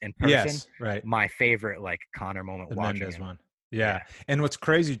experience in person, Yes. Right. my favorite like Connor moment The watching Mendes him. one. Yeah. And what's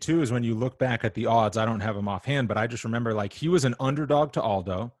crazy too is when you look back at the odds, I don't have them offhand, but I just remember like he was an underdog to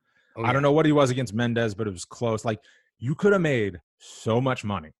Aldo. Oh, I don't know what he was against Mendes, but it was close. Like you could have made so much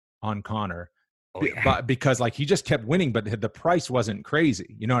money on Connor, Oh, yeah. but because like he just kept winning, but the price wasn't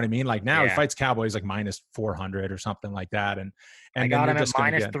crazy. You know what I mean? Like now he Yeah. fights Cowboys like minus 400 or something like that. And I then got you're him at just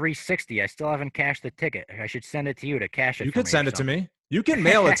gonna minus get, 360. I still haven't cashed the ticket. I should send it to you to cash it. you For could me send or it to something. me. You can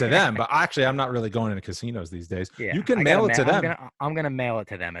mail it to them, but actually I'm not really going into casinos these days. Yeah, You can I gotta mail it to them. I'm gonna mail it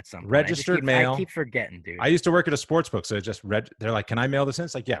to them at some point. Registered mail. I keep forgetting, dude. I used to work at a sports book, so it just they're like, "Can I mail this in?"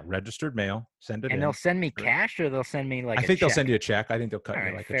 It's like, "Yeah, registered mail. Send it in." And they'll send me cash, or they'll send me like I a think they'll check? send you a check. I think they'll cut All you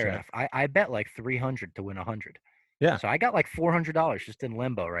right, like a fair check. enough. I bet like 300 to win 100. Yeah, So I got like $400 just in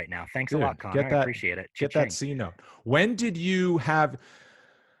limbo right now. Thanks a lot, dude, Connor. I appreciate it. get Cha-ching. that C note. When did you have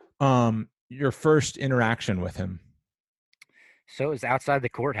your first interaction with him? So it was outside the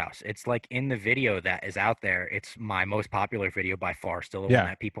courthouse. It's like in the video that is out there. It's my most popular video by far. Still the one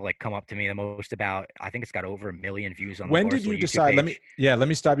that people like come up to me the most about. I think it's got over 1 million views on the When did you YouTube decide? page. Let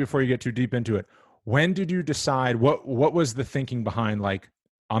me stop you before you get too deep into it. When did you decide? What was the thinking behind like,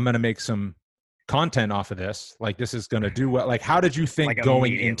 I'm gonna make some content off of this? Like this is gonna do well. Like how did you think Like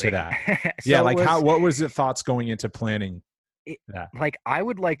going into that? So Yeah, like it was, what was the thoughts going into planning that? like I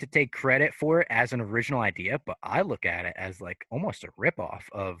would like to take credit for it as an original idea, but I look at it as like almost a ripoff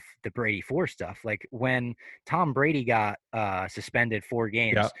of the Brady 4 stuff. Like when Tom Brady got suspended 4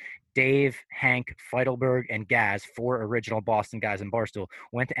 games, Yeah. Dave, Hank, Feidelberg, and Gaz, 4 original Boston guys in Barstool,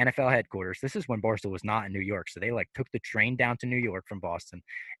 went to NFL headquarters. This is when Barstool was not in New York, so they like took the train down to New York from Boston,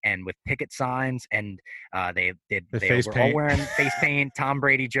 and with picket signs, and they were all wearing face paint, Tom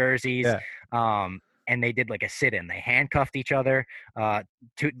Brady jerseys. Yeah. And they did like a sit-in. They handcuffed each other,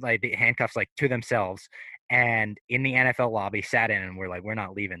 to like the handcuffs like to themselves, and in the NFL lobby sat in, and we're like, we're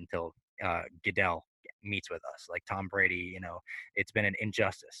not leaving until Goodell meets with us. Like Tom Brady, it's been an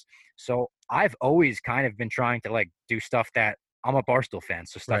injustice. So I've always kind of been trying to like do stuff that I'm a Barstool fan,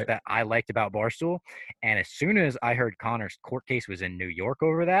 so stuff that I liked about Barstool. And as soon as I heard Connor's court case was in New York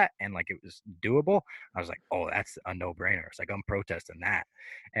over that, and like it was doable, I was like, oh, that's a no-brainer. It's like, I'm protesting that.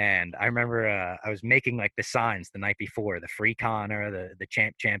 And I remember I was making like the signs the night before, the free Connor, the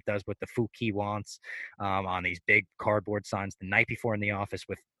champ does what the Fook he wants, on these big cardboard signs the night before in the office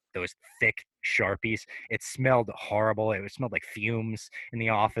with those thick Sharpies. It smelled horrible. It smelled like fumes in the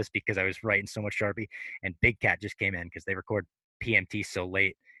office because I was writing so much Sharpie. And Big Cat just came in because they record PMT so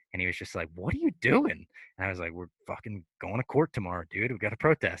late, and he was just like, what are you doing? And I was like, we're fucking going to court tomorrow, dude. We got to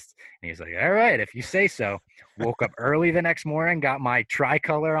protest. And he's like, all right, if you say so. Woke up early the next morning, got my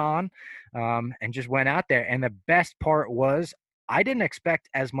tricolor on, and just went out there. And the best part was I didn't expect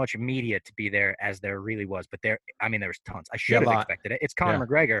as much media to be there as there really was, but there was tons. I Yeah, a should have lot. expected it. It's Conor Yeah.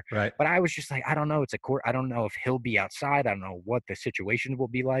 McGregor, Right. but I was just like, I don't know. It's a court. I don't know if he'll be outside. I don't know what the situation will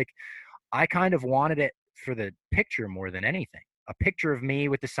be like. I kind of wanted it for the picture more than anything. A picture of me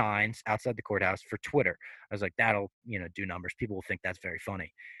with the signs outside the courthouse for Twitter. I was like, that'll, do numbers. People will think that's very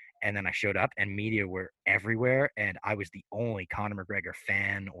funny. And then I showed up and media were everywhere. And I was the only Conor McGregor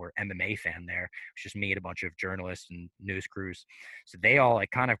fan or MMA fan there. It was just me and a bunch of journalists and news crews. So they all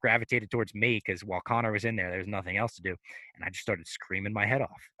like kind of gravitated towards me because while Conor was in there was nothing else to do. And I just started screaming my head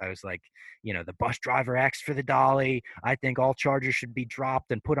off. I was like, the bus driver asked for the dolly. I think all charges should be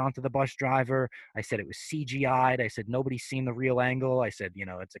dropped and put onto the bus driver. I said it was CGI'd. I said nobody's seen the real angle. I said,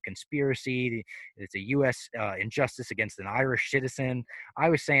 it's a conspiracy. It's a U.S. Injustice against an Irish citizen. I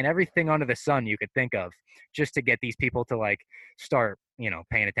was saying everything under the sun you could think of just to get these people to like start,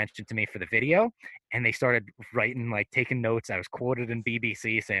 paying attention to me for the video. And they started writing, like taking notes. I was quoted in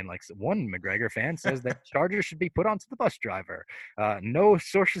BBC saying like one McGregor fan says that charges should be put onto the bus driver. No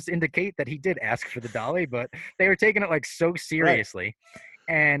sources indicate that he did ask for the dolly, but they were taking it like so seriously.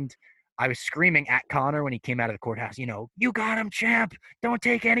 Right. And I was screaming at Conor when he came out of the courthouse, you got him, champ. Don't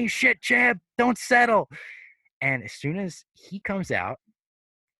take any shit, champ. Don't settle. And as soon as he comes out,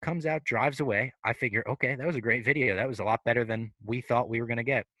 drives away, I figure, okay, that was a great video. That was a lot better than we thought we were going to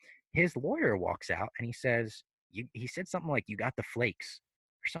get. His lawyer walks out and he says, he said something like, you got the flakes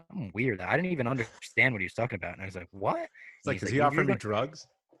or something weird. I didn't even understand what he was talking about. And I was like, what? It's like, is he offering me drugs?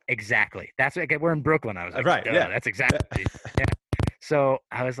 Exactly. That's like, we're in Brooklyn. I was like, right. Yeah, that's exactly. Yeah. So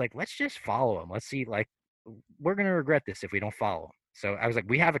I was like, let's just follow him. Let's see, like, we're going to regret this if we don't follow him. So I was like,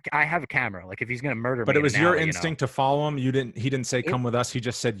 I have a camera. Like if he's going to murder me. But it was your instinct to follow him. He didn't say come with us. He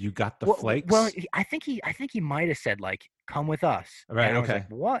just said, you got the flakes. Well, I think he might've said like, come with us. Right. And I okay. was like,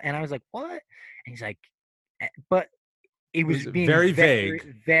 what? And I was like, what? And he's like, but it was being very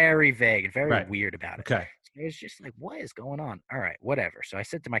vague, very vague and very right. weird about it. Okay. So it was just like, what is going on? All right, whatever. So I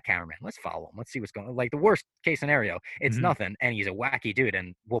said to my cameraman, let's follow him. Let's see what's going on. Like the worst case scenario, it's nothing. And he's a wacky dude.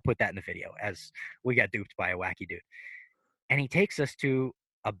 And we'll put that in the video as we got duped by a wacky dude. And he takes us to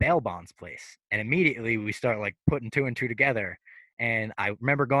a bail bonds place. And immediately we start like putting two and two together. And I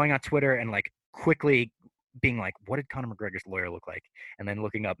remember going on Twitter and like quickly being like, what did Conor McGregor's lawyer look like? And then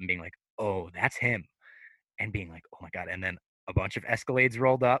looking up and being like, oh, that's him. And being like, oh my God. And then a bunch of Escalades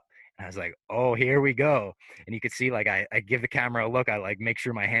rolled up. And I was like, oh, here we go. And you could see like I give the camera a look. I like make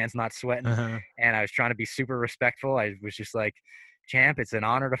sure my hand's not sweating. And I was trying to be super respectful. I was just like, champ, it's an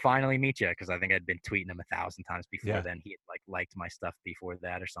honor to finally meet you. Because I think I'd been tweeting him 1,000 times before then. He had like liked my stuff before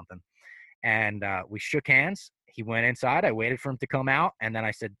that or something. And we shook hands. He went inside. I waited for him to come out. And then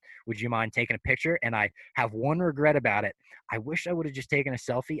I said, would you mind taking a picture? And I have one regret about it. I wish I would have just taken a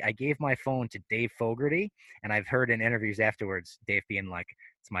selfie. I gave my phone to Dave Fogarty. And I've heard in interviews afterwards, Dave being like,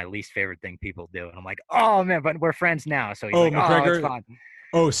 it's my least favorite thing people do. And I'm like, oh, man, but we're friends now. So he's like, McGregor, oh, it's fine.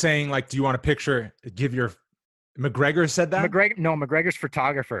 Oh, saying like, do you want a picture? Give your... McGregor said that? McGregor's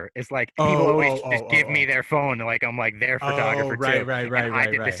photographer is like, people always just give me their phone. Like, I'm like their photographer too. Right. I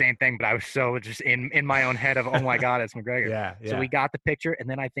did the same thing, but I was so just in my own head of, oh my God, it's McGregor. Yeah. So we got the picture. And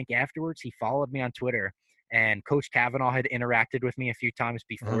then I think afterwards he followed me on Twitter, and Coach Kavanaugh had interacted with me a few times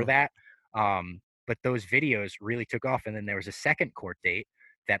before that. But those videos really took off. And then there was a second court date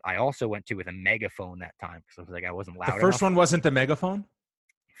that I also went to with a megaphone that time. Because I was like, I wasn't loud enough. The first one wasn't the megaphone?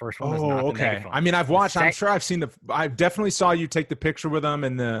 First one was not the megaphone. I mean, I've watched. I'm sure I've seen I definitely saw you take the picture with them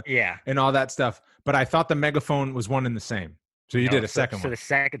and and all that stuff. But I thought the megaphone was one and the same. So you did a second one. So the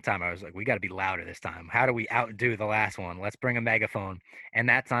second time I was like, we got to be louder this time. How do we outdo the last one? Let's bring a megaphone. And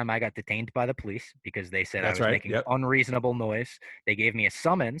that time I got detained by the police because they said I was making unreasonable noise. They gave me a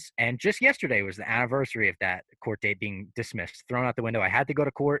summons. And just yesterday was the anniversary of that court date being dismissed, thrown out the window. I had to go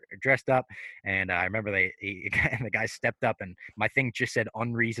to court dressed up. And I remember the guy stepped up and my thing just said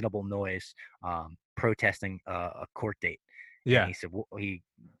unreasonable noise, protesting a court date. Yeah. And he said,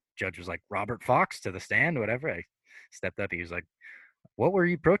 judge was like, Robert Fox to the stand, whatever. I stepped up. He was like, what were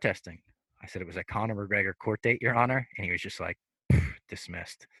you protesting? I said, it was a Conor McGregor court date, Your Honor. And he was just like,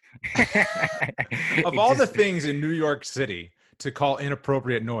 dismissed. Of all the things in New York City to call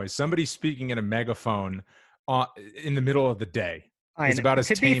inappropriate noise, somebody speaking in a megaphone in the middle of the day is about as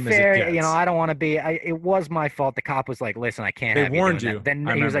tame as it gets. I don't want to be. It was my fault. The cop was like, "Listen, I can't." They warned you. Then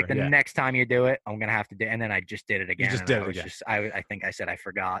he was like, "The next time you do it, I'm gonna have to do." And then I just did it again. You just did it again. I think I said I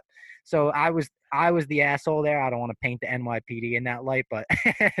forgot. So I was the asshole there. I don't want to paint the NYPD in that light, but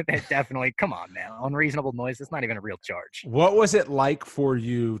definitely, come on, man, unreasonable noise. That's not even a real charge. What was it like for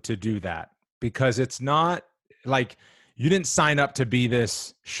you to do that? Because it's not like You didn't sign up to be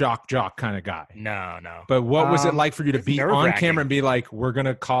this shock jock kind of guy. No, no. But what was it like for you to It's be on camera nerve-wracking. and be like, we're going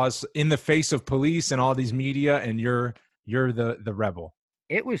to cause in the face of police and all these media, and you're the rebel?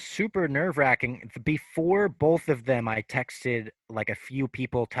 It was super nerve-wracking. Before both of them, I texted like a few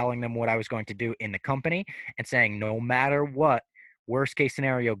people telling them what I was going to do in the company and saying, no matter what, worst case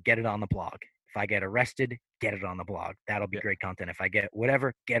scenario, get it on the blog. If I get arrested, get it on the blog. That'll be Yeah. great content. If I get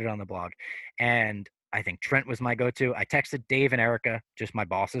whatever, get it on the blog. And I think Trent was my go-to. I texted Dave and Erica, just my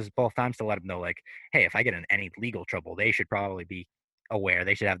bosses, both times to let them know, like, hey, if I get in any legal trouble, they should probably be aware.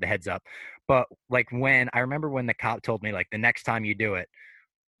 They should have the heads up. But like I remember when the cop told me, like, the next time you do it,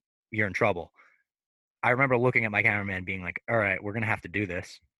 you're in trouble. I remember looking at my cameraman being like, all right, we're going to have to do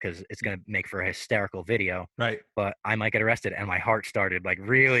this because it's going to make for a hysterical video. Right. But I might get arrested. And my heart started like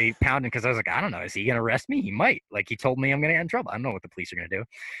really pounding because I was like, I don't know. Is he going to arrest me? He might. Like, he told me I'm going to get in trouble. I don't know what the police are going to do.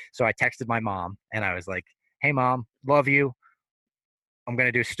 So I texted my mom and I was like, hey, Mom, love you. I'm going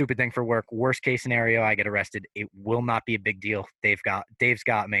to do a stupid thing for work. Worst case scenario, I get arrested. It will not be a big deal. Dave's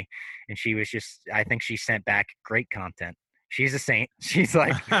got me. And she was just, I think she sent back great content. She's a saint. She's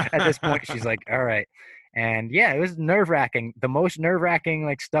like, at this point, she's like, all right. And yeah, it was nerve-wracking. The most nerve-wracking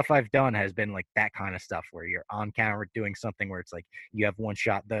like stuff I've done has been like that kind of stuff where you're on camera doing something where it's like you have one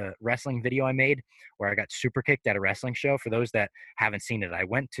shot. The wrestling video I made where I got super kicked at a wrestling show. For those that haven't seen it, I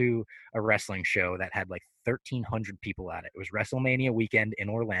went to a wrestling show that had like 1,300 people at it. It was WrestleMania weekend in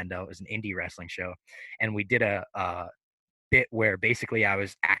Orlando. It was an indie wrestling show. And we did a bit where basically I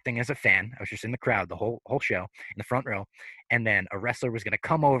was acting as a fan. I was just in the crowd the whole show in the front row. And then a wrestler was going to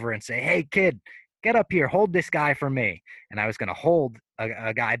come over and say, hey, kid, get up here, hold this guy for me. And I was going to hold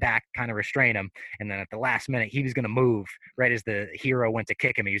a guy back, kind of restrain him. And then at the last minute, he was going to move right as the hero went to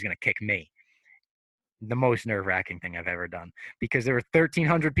kick him. He was going to kick me. The most nerve-wracking thing I've ever done because there were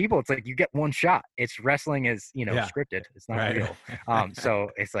 1,300 people. It's like you get one shot. It's wrestling is, scripted. It's not real.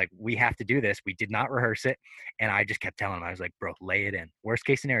 So it's like, we have to do this. We did not rehearse it. And I just kept telling him, I was like, bro, lay it in. Worst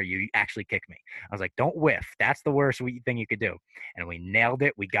case scenario, you actually kick me. I was like, don't whiff. That's the worst thing you could do. And we nailed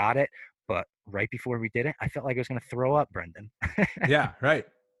it. We got it. But right before we did it, I felt like I was going to throw up, Brendan. Yeah, right.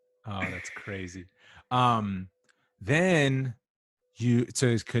 Oh, that's crazy. Then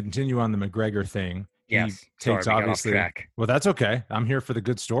to continue on the McGregor thing, he takes obviously. Well, that's okay. I'm here for the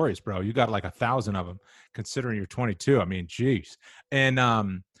good stories, bro. You got like 1,000 of them, considering you're 22. I mean, geez.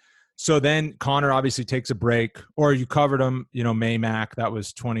 And so then Connor obviously takes a break, or you covered him. Maymac, that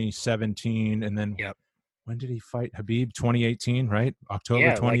was 2017, and then when did he fight Habib? 2018, right?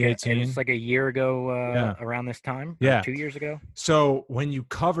 October 2018. It was like a year ago around this time. 2 years ago. So when you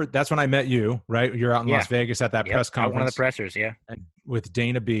covered, that's when I met you, right? You're out in Las Vegas at that press conference. One of the pressers, and with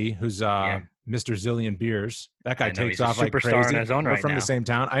Dana B, who's Mr. Zillion Beers. That guy takes off like crazy. In his own We're from the same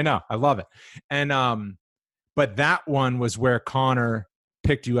town. I know. I love it. And but that one was where Connor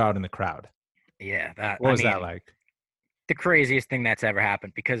picked you out in the crowd. Yeah. What was that like? The craziest thing that's ever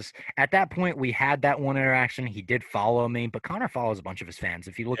happened, because at that point we had that one interaction. He did follow me, but Connor follows a bunch of his fans.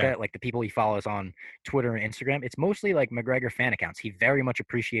 If you look at like the people he follows on Twitter and Instagram, it's mostly like McGregor fan accounts. He very much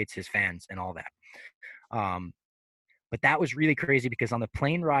appreciates his fans and all that. But that was really crazy because on the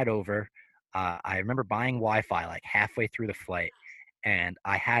plane ride over, I remember buying Wi-Fi like halfway through the flight, and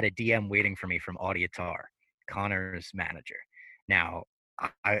I had a DM waiting for me from Audiatar, Connor's manager. Now,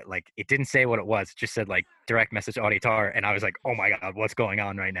 I like, it didn't say what it was. It just said like direct message Auditar. And I was like, oh my God, what's going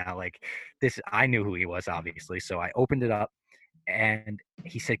on right now? Like this, I knew who he was, obviously. So I opened it up and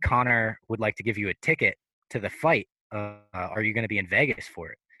he said, Connor would like to give you a ticket to the fight. Are you going to be in Vegas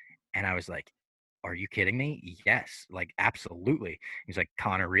for it? And I was like, are you kidding me? Yes. Like, absolutely. He's like,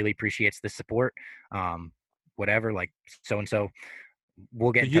 Connor really appreciates the support. Whatever, like so-and-so.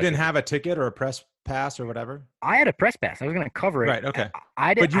 We'll get. You didn't have a ticket or a press pass or whatever? I had a press pass. I was going to cover it. Right. Okay.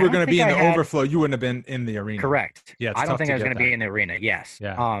 I did. But you were going to be in the overflow. You wouldn't have been in the arena. Correct. Yeah. I don't think I was going to be in the arena. Yes.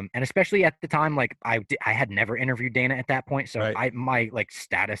 Yeah. And especially at the time, like I had never interviewed Dana at that point, so my like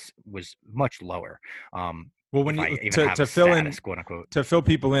status was much lower. Well, when you to fill status, in, quote unquote, to fill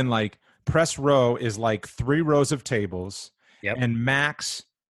people in, like press row is like 3 rows of tables. Yep. And max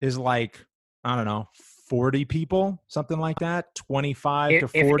is like, I don't know, 40 people, something like that, 25 to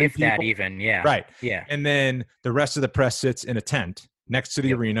 40 if people. That even, yeah. Right. Yeah. And then the rest of the press sits in a tent next to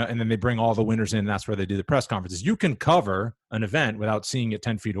the arena, and then they bring all the winners in, and that's where they do the press conferences. You can cover an event without seeing it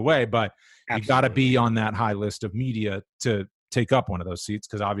 10 feet away, but you got to be on that high list of media to take up one of those seats,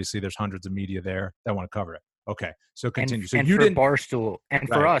 because obviously there's hundreds of media there that want to cover it. Okay, so continue. So you didn't Barstool, and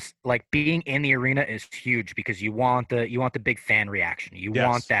for us, like being in the arena is huge because you want the big fan reaction. You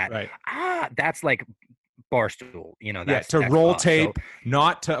want that. Right. That's like Barstool. That's to roll us. tape,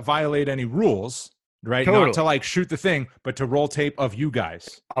 not to violate any rules, right? Not to Totally. like shoot the thing, but to roll tape of you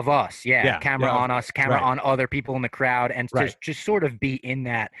guys. Of us, yeah. Yeah. Camera Yeah. on us, camera Right. on other people in the crowd, and to Right. just sort of be in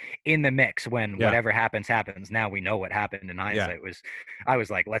the mix when Yeah. whatever happens, happens. Now we know what happened in Yeah. hindsight. I was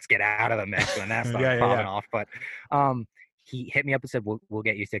like, let's get out of the mix when that Yeah. started Yeah. popping Yeah. off. But um, he hit me up and said, we'll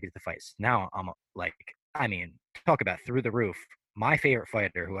get you tickets to fights. Now I'm like, I mean, talk about through the roof. My favorite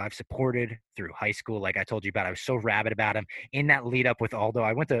fighter who I've supported through high school, like I told you about, I was so rabid about him in that lead up with Aldo.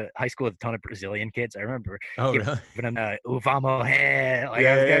 I went to high school with a ton of Brazilian kids. I remember Oh, giving really? him Uvamo hey, like I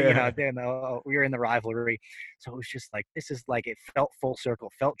Yeah. was Yeah. going, Yeah. we were in the rivalry. So it was just like, this is like, it felt full circle,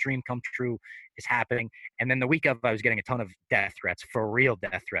 felt dream come true is happening. And then the week of, I was getting a ton of death threats, for real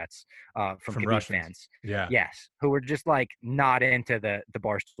death threats from From Khabib Russians. fans. Yeah. Yes, who were just like not into the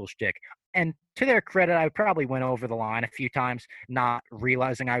Barstool shtick. And to their credit, I probably went over the line a few times, not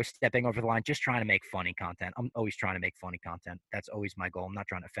realizing I was stepping over the line, just trying to make funny content. I'm always trying to make funny content. That's always my goal. I'm not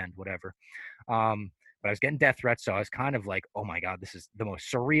trying to offend, whatever. But I was getting death threats, so I was kind of like, oh my God, this is the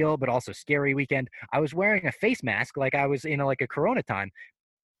most surreal but also scary weekend. I was wearing a face mask like I was in like a Corona time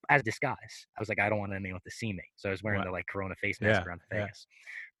as a disguise. I was like, I don't want anyone to see me. So I was wearing What? the like Corona face mask Yeah. around Yeah. Vegas.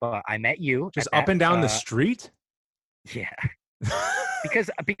 But I met you Just at up that and down the street. yeah, because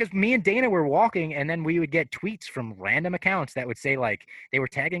me and Dana were walking, and then we would get tweets from random accounts that would say like they were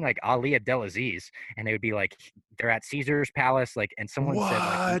tagging like Ali Abdelaziz, and they would be like they're at Caesar's Palace, like, and someone said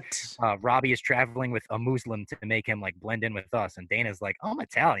like What? Robbie is traveling with a Muslim to make him like blend in with us, and Dana's like, I'm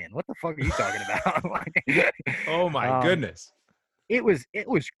Italian. What the fuck are you talking about? Like, Oh my um, goodness. it was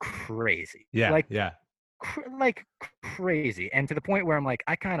crazy, Yeah. like Yeah. like crazy, and to the point where I'm like,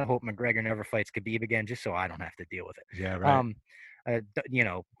 I kind of hope McGregor never fights Khabib again, just so I don't have to deal with it. Yeah. Right. Um,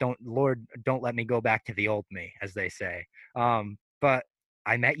 don't let me go back to the old me, as they say. But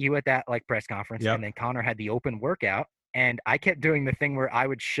I met you at that like press conference, Yep. and then Connor had the open workout, and I kept doing the thing where I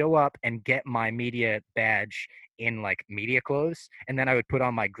would show up and get my media badge in like media clothes, and then I would put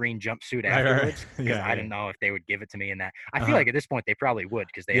on my green jumpsuit Right. Right. afterwards because Yeah. I Yeah. didn't know if they would give it to me in that. I feel Uh-huh. like at this point they probably would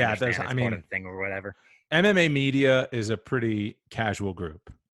because they Yeah. There's. understand I it's part of mean, the thing or whatever. MMA media is a pretty casual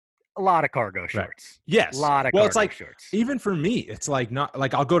group. A lot of cargo Right. shorts. A Yes. lot of Well, it's cargo like shorts. even for me, it's like not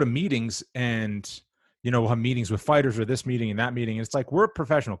like I'll go to meetings and we'll have meetings with fighters or this meeting and that meeting. And it's like we're a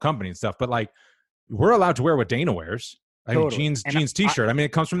professional company and stuff, but like we're allowed to wear what Dana wears. I mean, Totally. jeans, And t-shirt. I mean,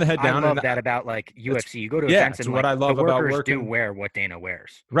 it comes from the head I down, love and that about like it's UFC. You go to yeah, events it's and what like I the love about workers do working. wear what Dana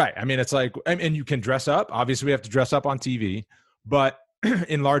wears. Right. I mean, it's like, and you can dress up. Obviously, we have to dress up on TV, but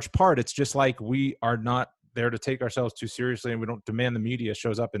in large part, it's just like we are not there to take ourselves too seriously, and we don't demand the media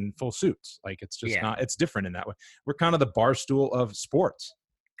shows up in full suits. Like it's just Yeah. not. It's different in that way. We're kind of the bar stool of sports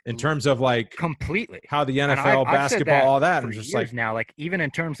in terms of like Completely. how the And NFL, I've said basketball, that all that, for and just years like now, like even in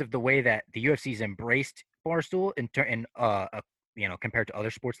terms of the way that the UFC's embraced Barstool compared to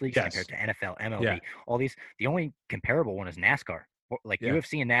other sports leagues, yes, compared to NFL, MLB, yeah, all these, the only comparable one is NASCAR. Like yeah,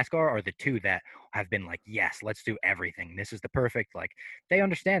 UFC and NASCAR are the two that have been like, yes, let's do everything. This is the perfect, like they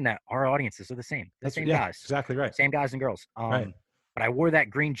understand that our audiences are the same, that's guys, exactly right, same guys and girls. right, But I wore that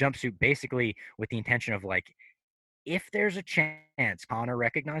green jumpsuit basically with the intention of like, if there's a chance Connor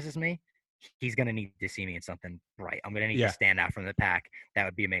recognizes me, he's going to need to see me in something bright. I'm going to need to yeah, stand out from the pack. That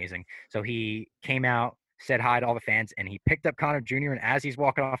would be amazing. So he came out, said hi to all the fans, and he picked up Connor Jr. And as he's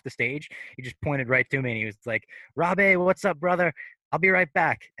walking off the stage, he just pointed right to me and he was like, Robbie, what's up, brother? I'll be right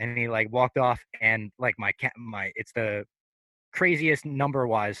back. And he like walked off, and like it's the craziest number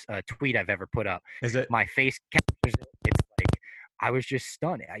wise tweet I've ever put up. is it? My face captures it. It's like, I was just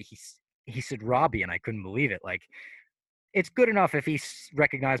stunned. He said Robbie, and I couldn't believe it. Like, it's good enough if he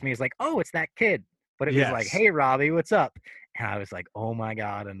recognized me as like, oh, it's that kid. But it was like, Yes. hey, Robbie, what's up? And I was like, oh my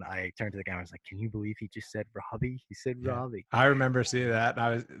God. And I turned to the camera. I was like, can you believe he just said Robbie? He said Yeah. Robbie. I remember seeing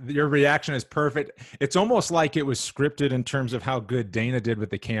that. Your reaction is perfect. It's almost like it was scripted in terms of how good Dana did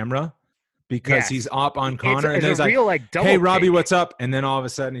with the camera because he's up on Connor and it's then he's a like, real like double hey, Robbie, take. what's up? And then all of a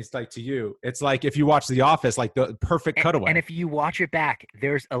sudden he's like to you. It's like if you watch The Office, like the perfect cutaway. And if you watch it back,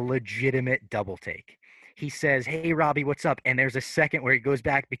 there's a legitimate double take. He says, hey, Robbie, what's up? And there's a second where he goes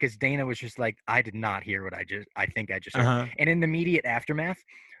back because Dana was just like, I did not hear what I think I just heard. Uh-huh. And in the immediate aftermath,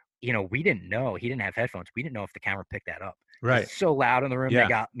 we didn't know. He didn't have headphones. We didn't know if the camera picked that up. Right. It's so loud in the room. Yeah. They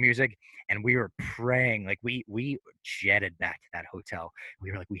got music, and we were praying. Like we jetted back to that hotel.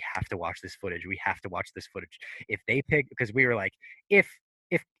 We were like, we have to watch this footage. We have to watch this footage. If they pick, because we were like, if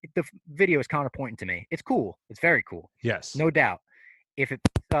the video is kind of pointing to me, it's cool. It's very cool. Yes. No doubt. If it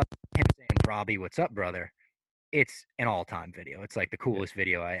picks up him saying, Robbie, what's up, brother? It's an all-time video. It's like the coolest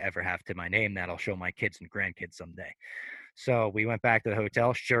video I ever have to my name that I'll show my kids and grandkids someday. So we went back to the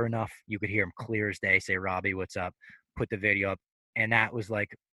hotel. Sure enough, you could hear him clear as day say, Robbie, what's up? Put the video up. And that was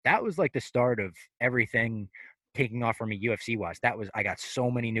like that was like the start of everything taking off for me UFC wise. I got so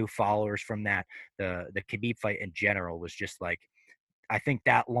many new followers from that. The Khabib fight in general was just like, I think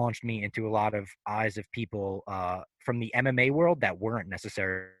that launched me into a lot of eyes of people from the MMA world that weren't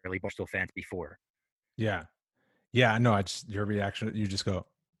necessarily Barstool fans before. Yeah. Yeah. No, your reaction, you just go,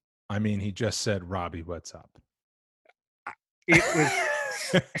 I mean, he just said, Robbie, what's up? It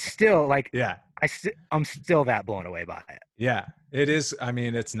was still like, yeah. I'm still that blown away by it. Yeah, it is. I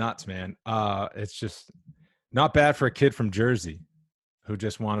mean, it's nuts, man. It's just not bad for a kid from Jersey who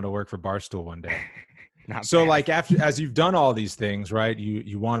just wanted to work for Barstool one day. So like as you've done all these things, right?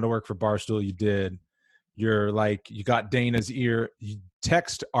 You wanted to work for Barstool, you did. You're like, you got Dana's ear. You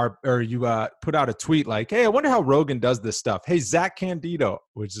text you put out a tweet like, hey, I wonder how Rogan does this stuff. Hey, Zach Candido,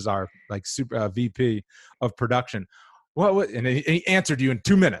 which is our like super VP of production. What? And he answered you in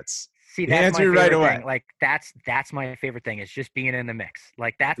 2 minutes. See, that's my favorite thing. Like that's my favorite thing is just being in the mix.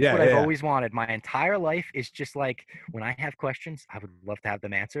 Like that's what I've always wanted. My entire life is just like when I have questions, I would love to have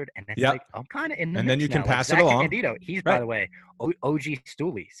them answered. And it's like I'm kind of in the mix. And then you can pass it along. Zach Candido, he's by the way OG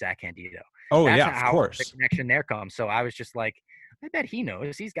Stooley, Zach Candido. Oh that's yeah, of course. The connection there comes. So I was just like, I bet he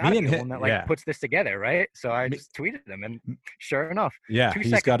knows. He's got to be the one that like puts this together, right? So I just tweeted him, and sure enough, 2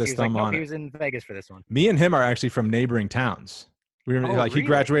 seconds, got his thumb on it. He was in Vegas for this one. Me and him are actually from neighboring towns. We were really? He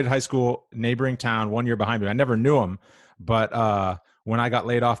graduated high school, neighboring town, 1 year behind me. I never knew him, but when I got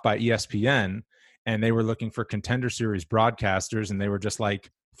laid off by ESPN and they were looking for Contender Series broadcasters, and they were just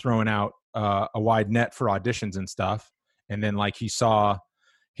like throwing out a wide net for auditions and stuff, and then like he saw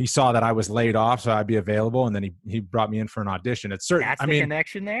that I was laid off, so I'd be available, and then he brought me in for an audition. It's certain. That's the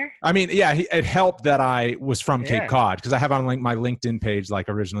connection there. I mean, yeah, it helped that I was from Cape Cod because I have on my LinkedIn page like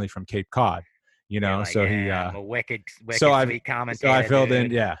originally from Cape Cod. You know, like, so I'm a wicked sweet commentator. So I filled in,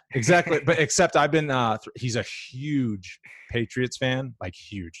 yeah, exactly. But except I've been, he's a huge Patriots fan, like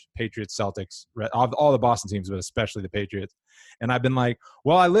huge Patriots, Celtics, all the Boston teams, but especially the Patriots. And I've been like,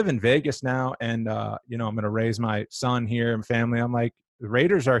 well, I live in Vegas now, and you know, I'm going to raise my son here and family. I'm like, the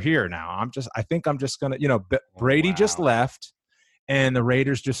Raiders are here now. I think I'm just going to, you know, Brady just left. And the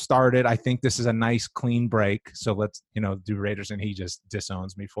Raiders just started. I think this is a nice, clean break. So let's, you know, do Raiders. And he just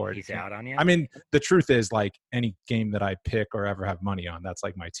disowns me for it. He's out on you? I mean, the truth is, like, any game that I pick or ever have money on, that's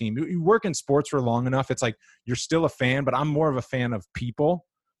like my team. You work in sports for long enough, it's like you're still a fan, but I'm more of a fan of people.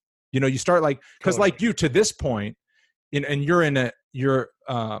 You know, you start like – because like you, to this point, and you're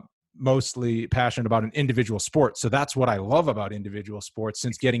mostly passionate about an individual sport. So that's what I love about individual sports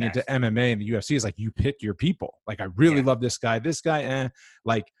since getting into MMA and the UFC is like you pick your people. Like I really love this guy,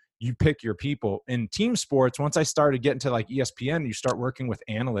 like you pick your people. In team sports, once I started getting to like ESPN, you start working with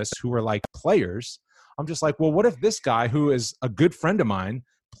analysts who are like players. I'm just like, well, what if this guy who is a good friend of mine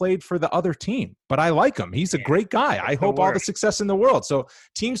played for the other team, but I like him. He's a great guy. I hope all the success in the world. So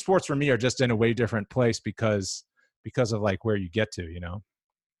team sports for me are just in a way different place because of like where you get to, you know?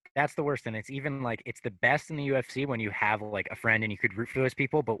 That's the worst. And it's even like, it's the best in the UFC when you have like a friend and you could root for those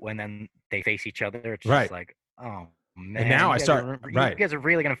people, but when then they face each other, it's just like, oh man. And now you guys are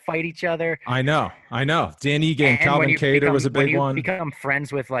really going to fight each other. I know. Dan Ige and Calvin Kattar was a big one. When you become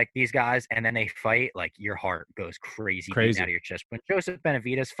friends with like these guys and then they fight, like your heart goes crazy out of your chest. When Joseph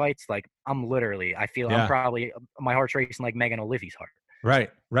Benavidez fights, like I'm probably, my heart's racing like Megan Olivia's heart. Right.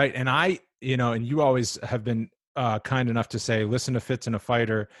 And I, you know, and you always have been kind enough to say, listen to Fitz and a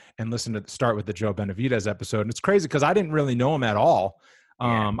Fighter and start with the Joe Benavidez episode. And it's crazy because I didn't really know him at all.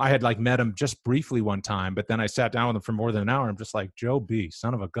 I had like met him just briefly one time, but then I sat down with him for more than an hour. I'm just like, Joe B,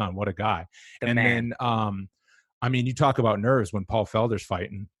 son of a gun, what a guy. Then, I mean, you talk about nerves when Paul Felder's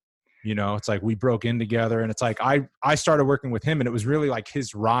fighting, you know, it's like we broke in together, and it's like, I started working with him, and it was really like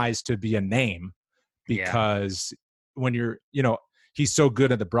his rise to be a name because when you're, you know, he's so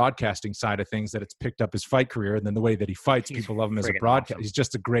good at the broadcasting side of things that it's picked up his fight career. And then the way that he fights, people love him as a broadcaster. Awesome. He's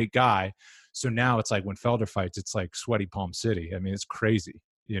just a great guy. So now it's like when Felder fights, it's like sweaty Palm City. I mean, it's crazy,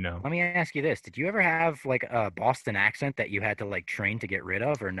 you know? Let me ask you this. Did you ever have like a Boston accent that you had to like train to get rid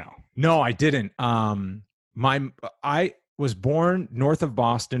of, or no? No, I didn't. I was born north of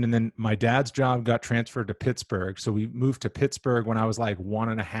Boston, and then my dad's job got transferred to Pittsburgh. So we moved to Pittsburgh when I was like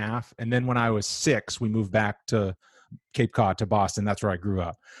 1.5. And then when I was 6, we moved back to Cape Cod, to Boston. That's where I grew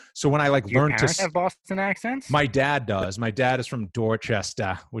up. So when I like learned to... Your parents have Boston accents? My dad does. My dad is from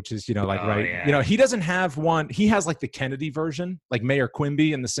Dorchester, which is, you know, like you know, he doesn't have one. He has like the Kennedy version, like Mayor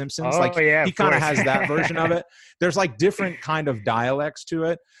Quimby in The Simpsons. He kind of has that version of it. There's like different kind of dialects to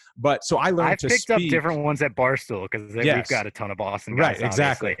it. But so I learned I've to picked up speak. different ones at Barstool because we've Yes. got a ton of Boston Right. guys,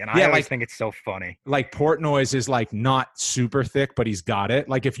 Exactly. obviously. And I Yeah. always think it's so funny. Like Portnoy's is like not super thick, but he's got it.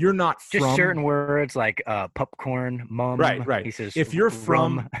 Like if you're not Just from certain words like popcorn, right, mum. right. He says If you're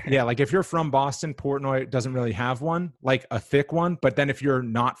rum. from yeah, like if you're from Boston, Portnoy doesn't really have one, like a thick one. But then if you're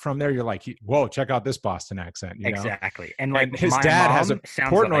not from there, you're like, whoa, check out this Boston accent, you know? Exactly. And like And his my dad has a mom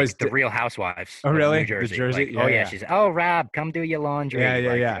sounds Portnoy's. like the Real Housewives Oh, of New really? The Jersey. Jersey? Like, oh Yeah, yeah, yeah. she's oh Rob, come do your Yeah, laundry. yeah,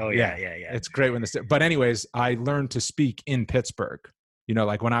 Like, yeah, oh yeah. yeah. It's great when this. But anyways, I learned to speak in Pittsburgh. You know,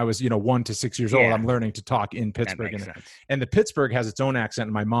 like when I was, 1 to 6 years old, Yeah, I'm learning to talk in that Pittsburgh, makes sense. and the Pittsburgh has its own accent.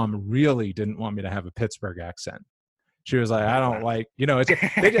 And my mom really didn't want me to have a Pittsburgh accent. She was like, I Oh don't wow. like,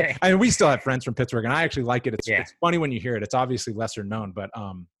 it's. They just, I mean, we still have friends from Pittsburgh, and I actually like it. Yeah. It's funny when you hear it. It's obviously lesser known, but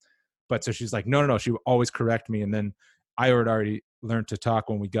so she's like, no. She would always correct me, and then I had already learned to talk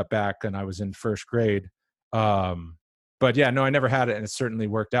when we got back, and I was in first grade. But yeah, no, I never had it, and it certainly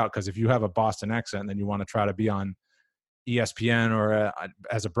worked out because if you have a Boston accent, then you want to try to be on ESPN or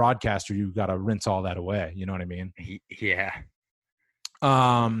as a broadcaster, you got to rinse all that away. You know what I mean? Yeah.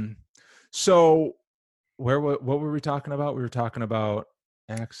 So what were we talking about? We were talking about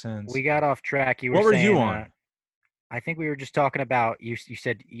accents. We got off track. You were What were saying, you on? I think we were just talking about you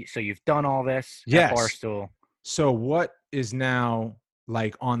said so you've done all this at Yes. Barstool. So what is now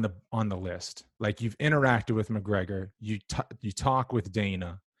like on the list? Like you've interacted with McGregor, you talk with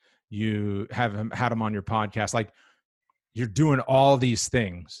Dana, you had him on your podcast. Like you're doing all these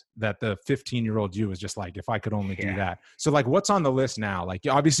things that the 15-year-old you was just like, if I could only do that. So like, what's on the list now? Like,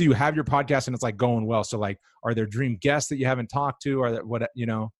 obviously you have your podcast and it's like going well. So like, are there dream guests that you haven't talked to, or that what,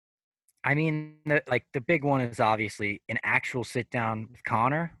 I mean, the big one is obviously an actual sit down with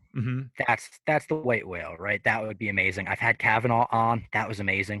Connor. Mm-hmm. That's the white whale, right? That would be amazing. I've had Kavanaugh on. That was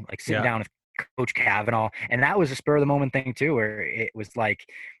amazing. Like sitting down with Coach Kavanaugh, and that was a spur of the moment thing too, where it was like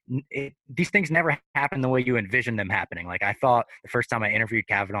these things never happen the way you envision them happening. Like I thought the first time I interviewed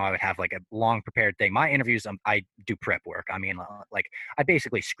Kavanaugh, I would have like a long prepared thing. My interviews, I do prep work. I mean, like I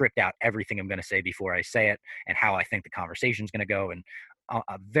basically script out everything I'm going to say before I say it and how I think the conversation is going to go. And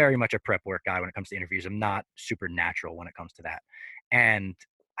very much a prep work guy when it comes to interviews. I'm not super natural when it comes to that. And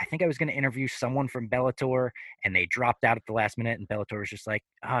I think I was going to interview someone from Bellator, and they dropped out at the last minute. And Bellator was just like,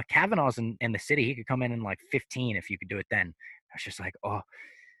 Kavanaugh's in the city. He could come in like 15 if you could do it then. I was just like, oh,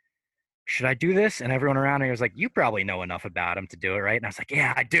 should I do this? And everyone around me was like, you probably know enough about him to do it, right? And I was like,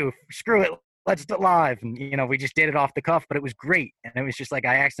 yeah, I do. Screw it. Let's do it live. And, we just did it off the cuff, but it was great. And it was just like,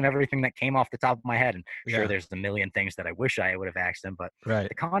 I asked him everything that came off the top of my head. And sure, there's a million things that I wish I would have asked him, but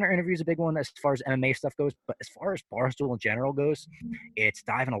the Connor interview is a big one as far as MMA stuff goes. But as far as Barstool in general goes, it's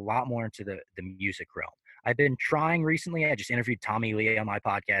diving a lot more into the music realm. I've been trying recently. I just interviewed Tommy Lee on my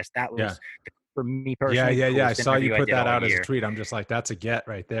podcast. That was for me personally. Yeah. I saw you put that out as a tweet. I'm just like, that's a get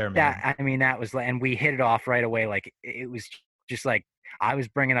right there, man. That was, and we hit it off right away. Like it was just like, I was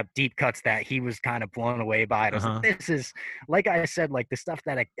bringing up deep cuts that he was kind of blown away by it. I was like, this is, like I said, like the stuff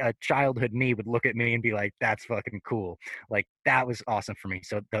that a childhood me would look at me and be like, that's fucking cool. Like that was awesome for me.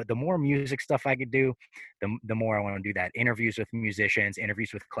 So the more music stuff I could do, the more I want to do that. Interviews with musicians,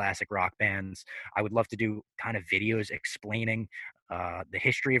 interviews with classic rock bands. I would love to do kind of videos explaining the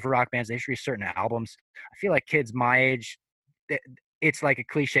history of rock bands, the history of certain albums. I feel like kids my age, it's like a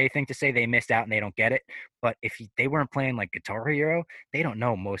cliche thing to say they missed out and they don't get it. But if they weren't playing like Guitar Hero, they don't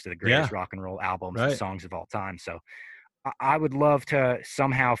know most of the greatest rock and roll albums and songs of all time. So I would love to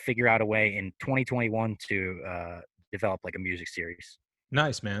somehow figure out a way in 2021 to develop like a music series.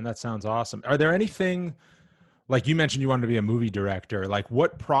 Nice, man. That sounds awesome. Are there anything, like you mentioned you wanted to be a movie director, like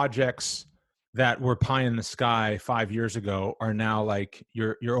what projects that were pie in the sky 5 years ago are now like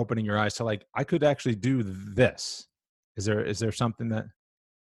you're opening your eyes to like, I could actually do this? Is there something that?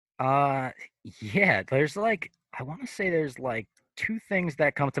 Yeah, there's like, I want to say there's like two things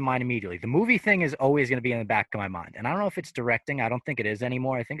that come to mind immediately. The movie thing is always going to be in the back of my mind. And I don't know if it's directing. I don't think it is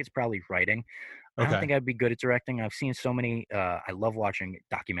anymore. I think it's probably writing. I don't think I'd be good at directing. I've seen so many, I love watching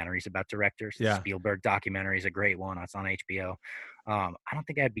documentaries about directors. The Spielberg documentary is a great one. It's on HBO. I don't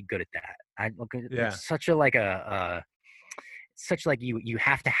think I'd be good at that. It's such a, like such like you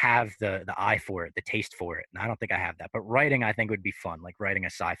have to have the eye for it, the taste for it. And I don't think I have that. But writing, I think, would be fun, like writing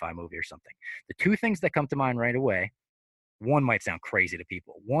a sci-fi movie or something. The two things that come to mind right away, one might sound crazy to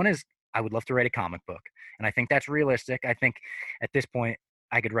people. One is I would love to write a comic book. And I think that's realistic. I think at this point,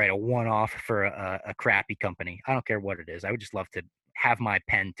 I could write a one-off for a crappy company. I don't care what it is. I would just love to have my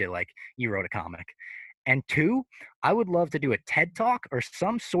pen to like, you wrote a comic. And two, I would love to do a TED Talk or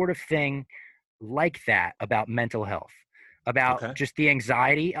some sort of thing like that about mental health. About just the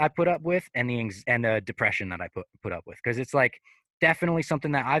anxiety I put up with and the depression that I put up with. Because it's like definitely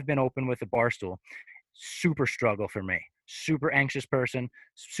something that I've been open with at Barstool. Super struggle for me. Super anxious person,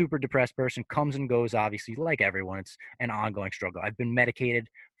 super depressed person, comes and goes, obviously, like everyone. It's an ongoing struggle. I've been medicated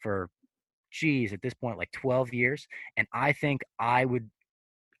for, geez, at this point, like 12 years. And I think I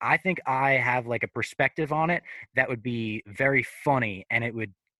have like a perspective on it that would be very funny, and it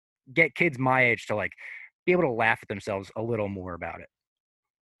would get kids my age to like be able to laugh at themselves a little more about it.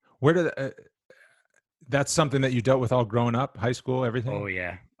 Where did that's something that you dealt with all growing up, high school, Oh everything?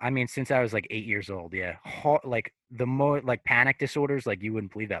 yeah. I mean, since I was like 8 years old, yeah. Like the more like panic disorders, like you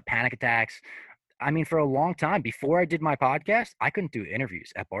wouldn't believe that. Panic attacks. I mean, for a long time before I did my podcast, I couldn't do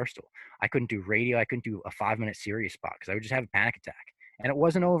interviews at Barstool. I couldn't do radio. I couldn't do a 5 minute serious spot because I would just have a panic attack. And it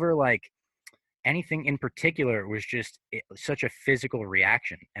wasn't over like anything in particular. It was just such a physical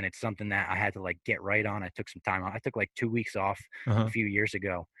reaction. And it's something that I had to like get right on. I took some time off. I took like 2 weeks off a Uh-huh. few years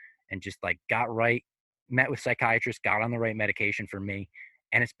ago and just like got right, met with psychiatrists, got on the right medication for me.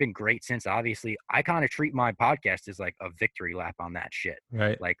 And it's been great since. Obviously, I kind of treat my podcast as like a victory lap on that shit.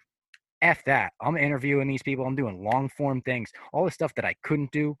 Right. Like, F that. I'm interviewing these people. I'm doing long form things. All the stuff that I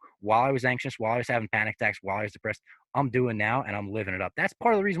couldn't do while I was anxious, while I was having panic attacks, while I was depressed, I'm doing now, and I'm living it up. That's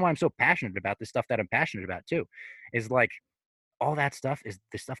part of the reason why I'm so passionate about this stuff that I'm passionate about too. Is like all that stuff is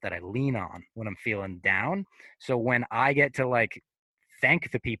the stuff that I lean on when I'm feeling down. So when I get to like thank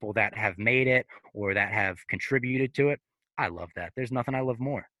the people that have made it or that have contributed to it, I love that. There's nothing I love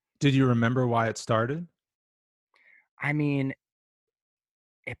more. Did you remember why it started? I mean,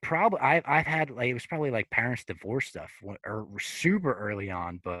 it probably I've had like it was probably like parents divorce stuff or super early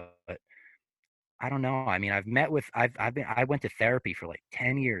on, but I don't know. I mean, I went to therapy for like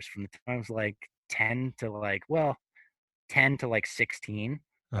 10 years from the time I was like 10 to like 10 to like 16.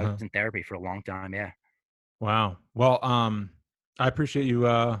 I was Uh-huh. in therapy for a long time. Yeah. Wow. Well, I appreciate you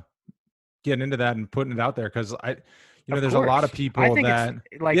getting into that and putting it out there because Of there's a lot of course. I people think it's that,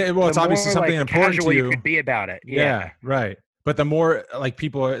 like yeah, well, the it's obviously more something like important to casual you you. could be about it. Yeah, Yeah. right. But the more like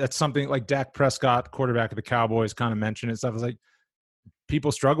people, that's something like Dak Prescott, quarterback of the Cowboys, kind of mentioned and stuff. It's like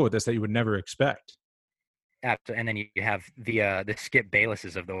people struggle with this that you would never expect. And then you have the Skip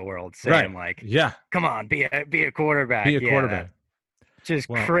Baylesses of the world Right. saying like, Yeah. "Come on, be a Be quarterback." a Yeah, quarterback. just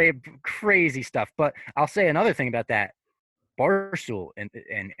Well, crazy stuff. But I'll say another thing about that. Barstool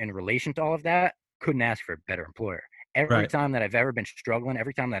in relation to all of that, couldn't ask for a better employer. Every right. time that I've ever been struggling,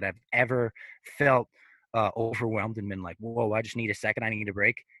 every time that I've ever felt overwhelmed and been like, whoa, I just need a second, I need a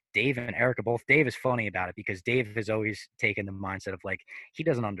break. Dave and Erica both. Dave is funny about it because Dave has always taken the mindset of like, he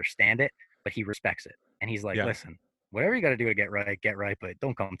doesn't understand it, but he respects it. And he's like, Yeah. listen, whatever you got to do to get right, but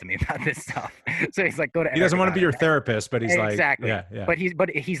don't come to me about this stuff. So he's like, go to He Eric doesn't want to about be it. your therapist, but he's like, Exactly. yeah, yeah, But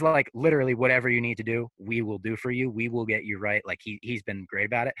he's like literally whatever you need to do, we will do for you. We will get you right. Like he's been great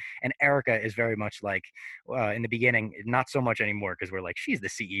about it. And Erica is very much like in the beginning, not so much anymore because we're like she's the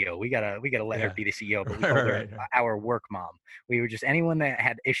CEO. We gotta let her yeah. be the CEO. But we Right, called right, her right. our work mom. We were just anyone that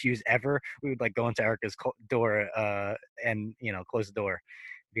had issues ever, we would like go into Erica's door and close the door,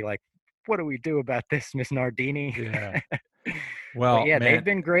 be like, what do we do about this, Miss Nardini? Yeah. But Well, yeah, they've man,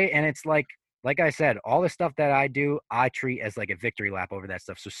 been great, and it's like I said, all the stuff that I do, I treat as like a victory lap over that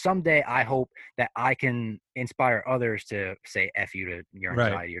stuff. So someday I hope that I can inspire others to say F you to your right.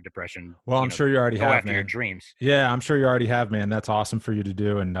 anxiety or depression, Well, I'm sure you already go have, after your man. dreams. Yeah, I'm sure you already have, man. That's awesome for you to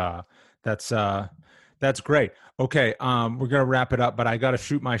do. And that's uh that's great. Okay, we're gonna wrap it up, but I gotta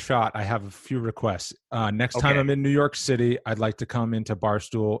shoot my shot. I have a few requests. Next time Okay, I'm in New York City, I'd like to come into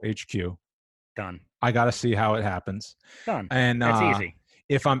Barstool HQ. done. I gotta see how it happens. Done. And That's easy.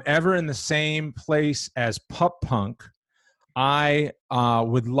 if I'm ever in the same place as Pup Punk, I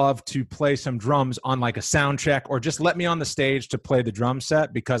would love to play some drums on like a sound check, or just let me on the stage to play the drum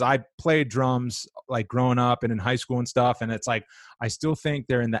set, because I played drums like growing up and in high school and stuff. And it's like, I still think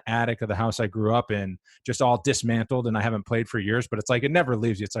they're in the attic of the house I grew up in, just all dismantled, and I haven't played for years, but it's like, it never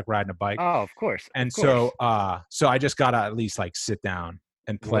leaves you. It's like riding a bike. Oh, of course, of And course. so I just got to at least like sit down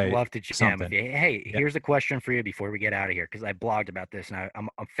and Would play love to jam with something. you. Hey, Yeah. here's a question for you before we get out of here, because I blogged about this and I'm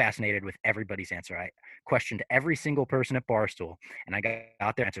fascinated with everybody's answer. I questioned every single person at Barstool and I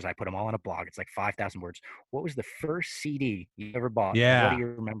got their answers. I put them all in a blog. It's like 5,000 words. What was the first CD you ever bought? What do Yeah. you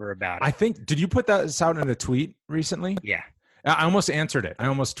remember about I it? think, did you put that out in a tweet recently? Yeah, I almost answered it. I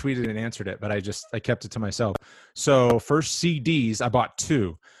almost tweeted and answered it, but I kept it to myself. So first CDs, I bought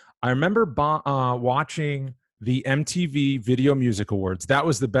two. I remember watching the MTV Video Music Awards. That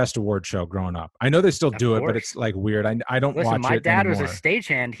was the best award show growing up. I know they still Of do it, but course. it's like weird. I don't Listen, watch my it dad was a anymore.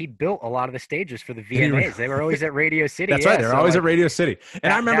 stagehand. He built a lot of the stages for the Did he really? VMAs. They were always at Radio City. That's right. Yeah, They're so always at like Radio City.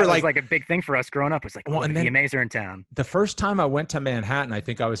 And I remember that was like, like a big thing for us growing up. It was like, well, oh, the and then VMAs are in town. the first time I went to Manhattan, I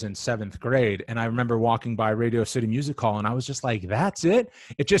think I was in 7th grade, and I remember walking by Radio City Music Hall, and I was just like, "That's it."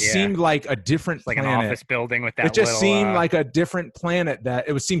 It just Yeah. seemed like a different It's like an planet. office building with It that just little. seemed like a different planet that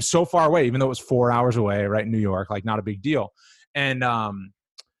it would seem so far away, even though it was 4 hours away, right in New York, like not a big deal. And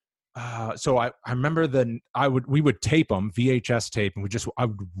so I remember we would tape them, VHS tape, and I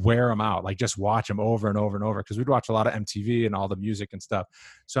would wear them out, like just watch them over and over and over, because we'd watch a lot of MTV and all the music and stuff.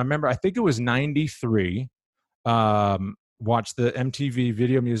 So I remember, I think it was 93, watched the MTV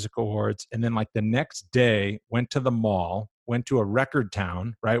Video Music Awards, and then like the next day went to the mall, went to a record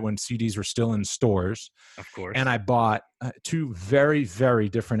town, right, when CDs were still in stores. Of course. And I bought 2 very, very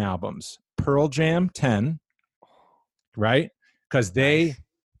different albums, Pearl Jam 10, right, because they Nice.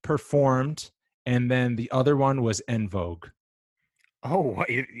 performed, and then the other one was En Vogue. Oh,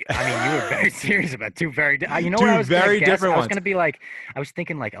 I mean, you were very serious about two very. You know Two what I was very gonna guess? different I was ones. gonna be like, I was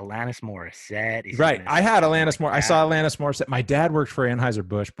thinking like Alanis Morissette. Right. I had Alanis Morissette. I that. saw Alanis Morissette. My dad worked for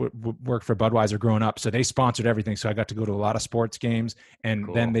Anheuser-Busch, worked for Budweiser growing up. So they sponsored everything. So I got to go to a lot of sports games. And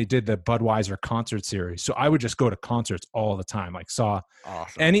Cool. then they did the Budweiser concert series. So I would just go to concerts all the time. Like saw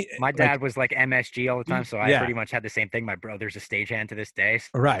Awesome. My dad was like MSG all the time. So I Yeah. pretty much had the same thing. My brother's a stagehand to this day.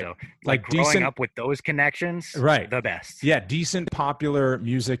 Right. So Like growing decent- up with those connections, Right. the best. Yeah, decent popular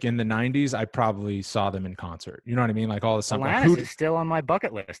music in the 90s. I probably saw them in concert. You know what I mean? Like all the stuff. Alanis is still on my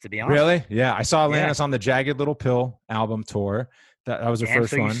bucket list, to be honest. Really? Yeah. I saw Yeah. Alanis on the Jagged Little Pill album tour. That was her And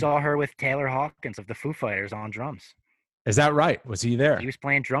first so you one. saw her with Taylor Hawkins of the Foo Fighters on drums. Is that right? Was he there? He was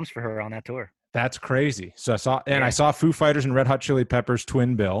playing drums for her on that tour. That's crazy. So Yeah. I saw Foo Fighters and Red Hot Chili Peppers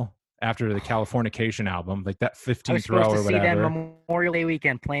Twin Bill after the Californication album, like that I was 15th supposed row to or see whatever. them Memorial Day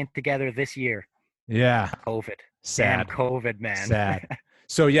weekend playing together this year. Yeah. COVID. Sad. Damn COVID, man. Sad.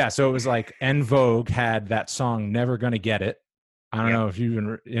 So yeah, so it was like En Vogue had that song "Never Gonna Get It." I don't Yep. know if you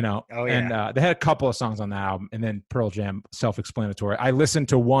even, Oh, yeah. and they had a couple of songs on that album, and then Pearl Jam, self-explanatory. I listened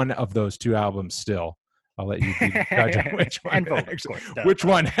to one of those 2 albums still. I'll let you be the judge on which one, En Vogue, of course, duh. which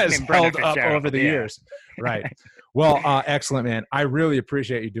one has Brendan held up Fitzgerald, over the yeah. years. Right. Well, excellent, man. I really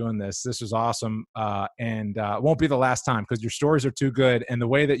appreciate you doing this. This was awesome. And it won't be the last time, because your stories are too good. And the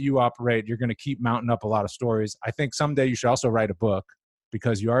way that you operate, you're going to keep mounting up a lot of stories. I think someday you should also write a book,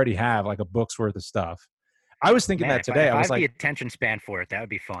 because you already have like a book's worth of stuff. I was thinking Man, that today. If I was had the like, attention span for it, that would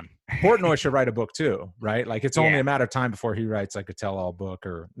be fun. Portnoy should write a book too, right? Like it's only Yeah. a matter of time before he writes like a tell-all book,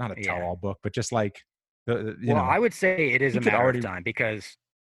 or not a Yeah. tell-all book, but just like you Well, know. I would say it is He a could matter already- of time, because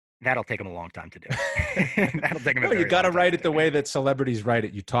that'll take him a long time to do. That'll take him. No, you got to write it the way that celebrities write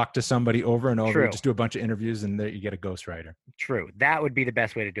it. You talk to somebody over and over, True. you just do a bunch of interviews, and there you get a ghostwriter. True. That would be the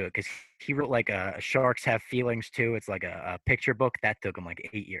best way to do it, because he wrote like a Sharks Have Feelings too. It's like a picture book that took him like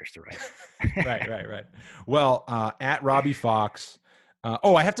 8 years to write. Right. Well, at Robbie Fox.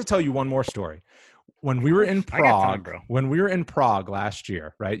 I have to tell you one more story. When we were in I got time, Prague, bro. when we were in Prague last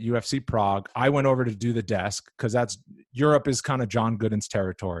year, right? UFC Prague, I went over to do the desk, because Europe is kind of John Gooden's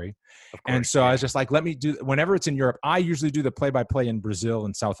territory. Of course. And so I was just like, let me do, whenever it's in Europe, I usually do the play-by-play in Brazil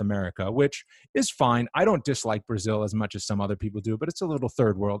and South America, which is fine. I don't dislike Brazil as much as some other people do, but it's a little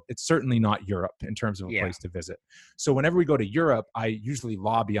third world. It's certainly not Europe in terms of a Yeah. place to visit. So whenever we go to Europe, I usually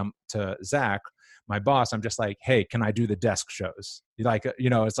lobby to Zach, my boss. I'm just like, hey, can I do the desk shows? Like,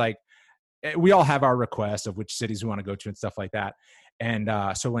 it's like, we all have our requests of which cities we want to go to and stuff like that. And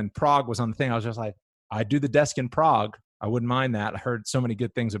so when Prague was on the thing, I was just like, I'd do the desk in Prague. I wouldn't mind that. I heard so many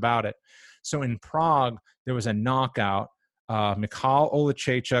good things about it. So in Prague, there was a knockout. Michal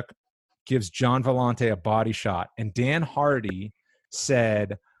Olachechuk gives John Vellante a body shot. And Dan Hardy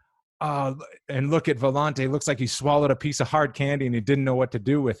said, and look at Vellante, looks like he swallowed a piece of hard candy and he didn't know what to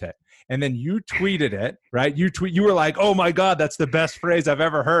do with it. And then you tweeted it, right? You were like, oh my God, that's the best phrase I've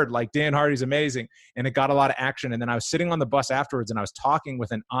ever heard. Like, Dan Hardy's amazing. And it got a lot of action. And then I was sitting on the bus afterwards, and I was talking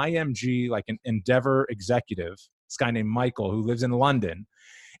with an IMG, like an Endeavor executive, this guy named Michael, who lives in London.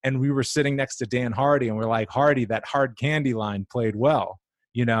 And we were sitting next to Dan Hardy, and we're like, Hardy, that hard candy line played well,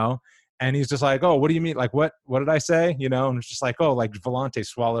 And he's just like, oh, what do you mean? Like, what did I say? And it's just like, oh, like Vellante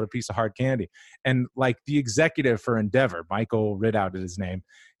swallowed a piece of hard candy. And like the executive for Endeavor, Michael Ridout is his name.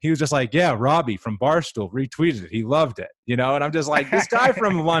 He was just like, yeah, Robbie from Barstool retweeted it. He loved it, And I'm just like, this guy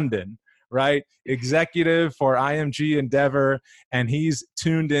from London, right? Executive for IMG Endeavor. And he's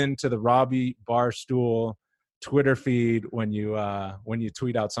tuned into the Robbie Barstool Twitter feed when you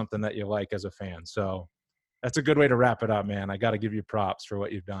tweet out something that you like as a fan. So That's a good way to wrap it up, man. I got to give you props for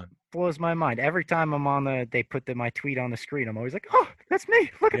what you've done. Blows my mind. Every time I'm on they put my tweet on the screen, I'm always like, oh, that's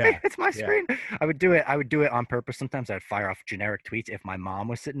me. Look at me. It's my screen. I would do it on purpose. Sometimes I'd fire off generic tweets if my mom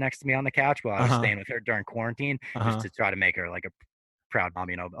was sitting next to me on the couch while I was staying with her during quarantine, just to try to make her like a proud mom,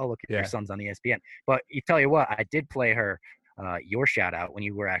 oh, look, your son's on ESPN. But you tell you what, I did play her your shout out when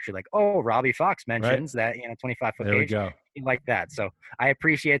you were actually like, oh, Robbie Fox mentions that 25-foot there cage. We go. Like that. So I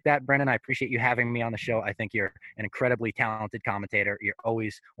appreciate that, Brennan. I appreciate you having me on the show. I think you're an incredibly talented commentator. You're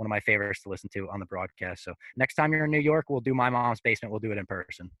always one of my favorites to listen to on the broadcast. So next time you're in New York, we'll do My Mom's Basement. We'll do it in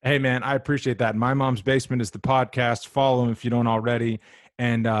person. Hey man, I appreciate that. My Mom's Basement is the podcast. Follow him if you don't already.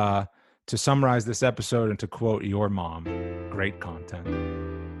 And to summarize this episode and to quote your mom, great content.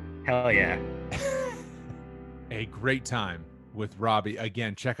 Hell yeah. A great time with Robbie.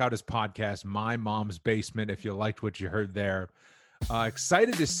 Again, check out his podcast, My Mom's Basement, if you liked what you heard there.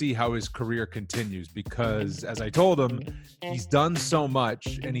 Excited to see how his career continues because, as I told him, he's done so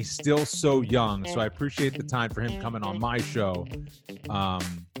much and he's still so young. So I appreciate the time for him coming on my show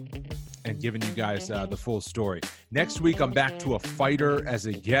and giving you guys the full story. Next week, I'm back to a fighter as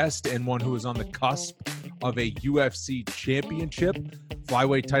a guest and one who is on the cusp of a UFC championship.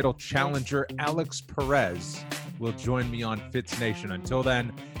 Flyweight title challenger Alex Perez will join me on Fitz Nation. Until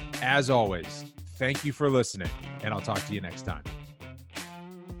then, as always, thank you for listening, and I'll talk to you next time.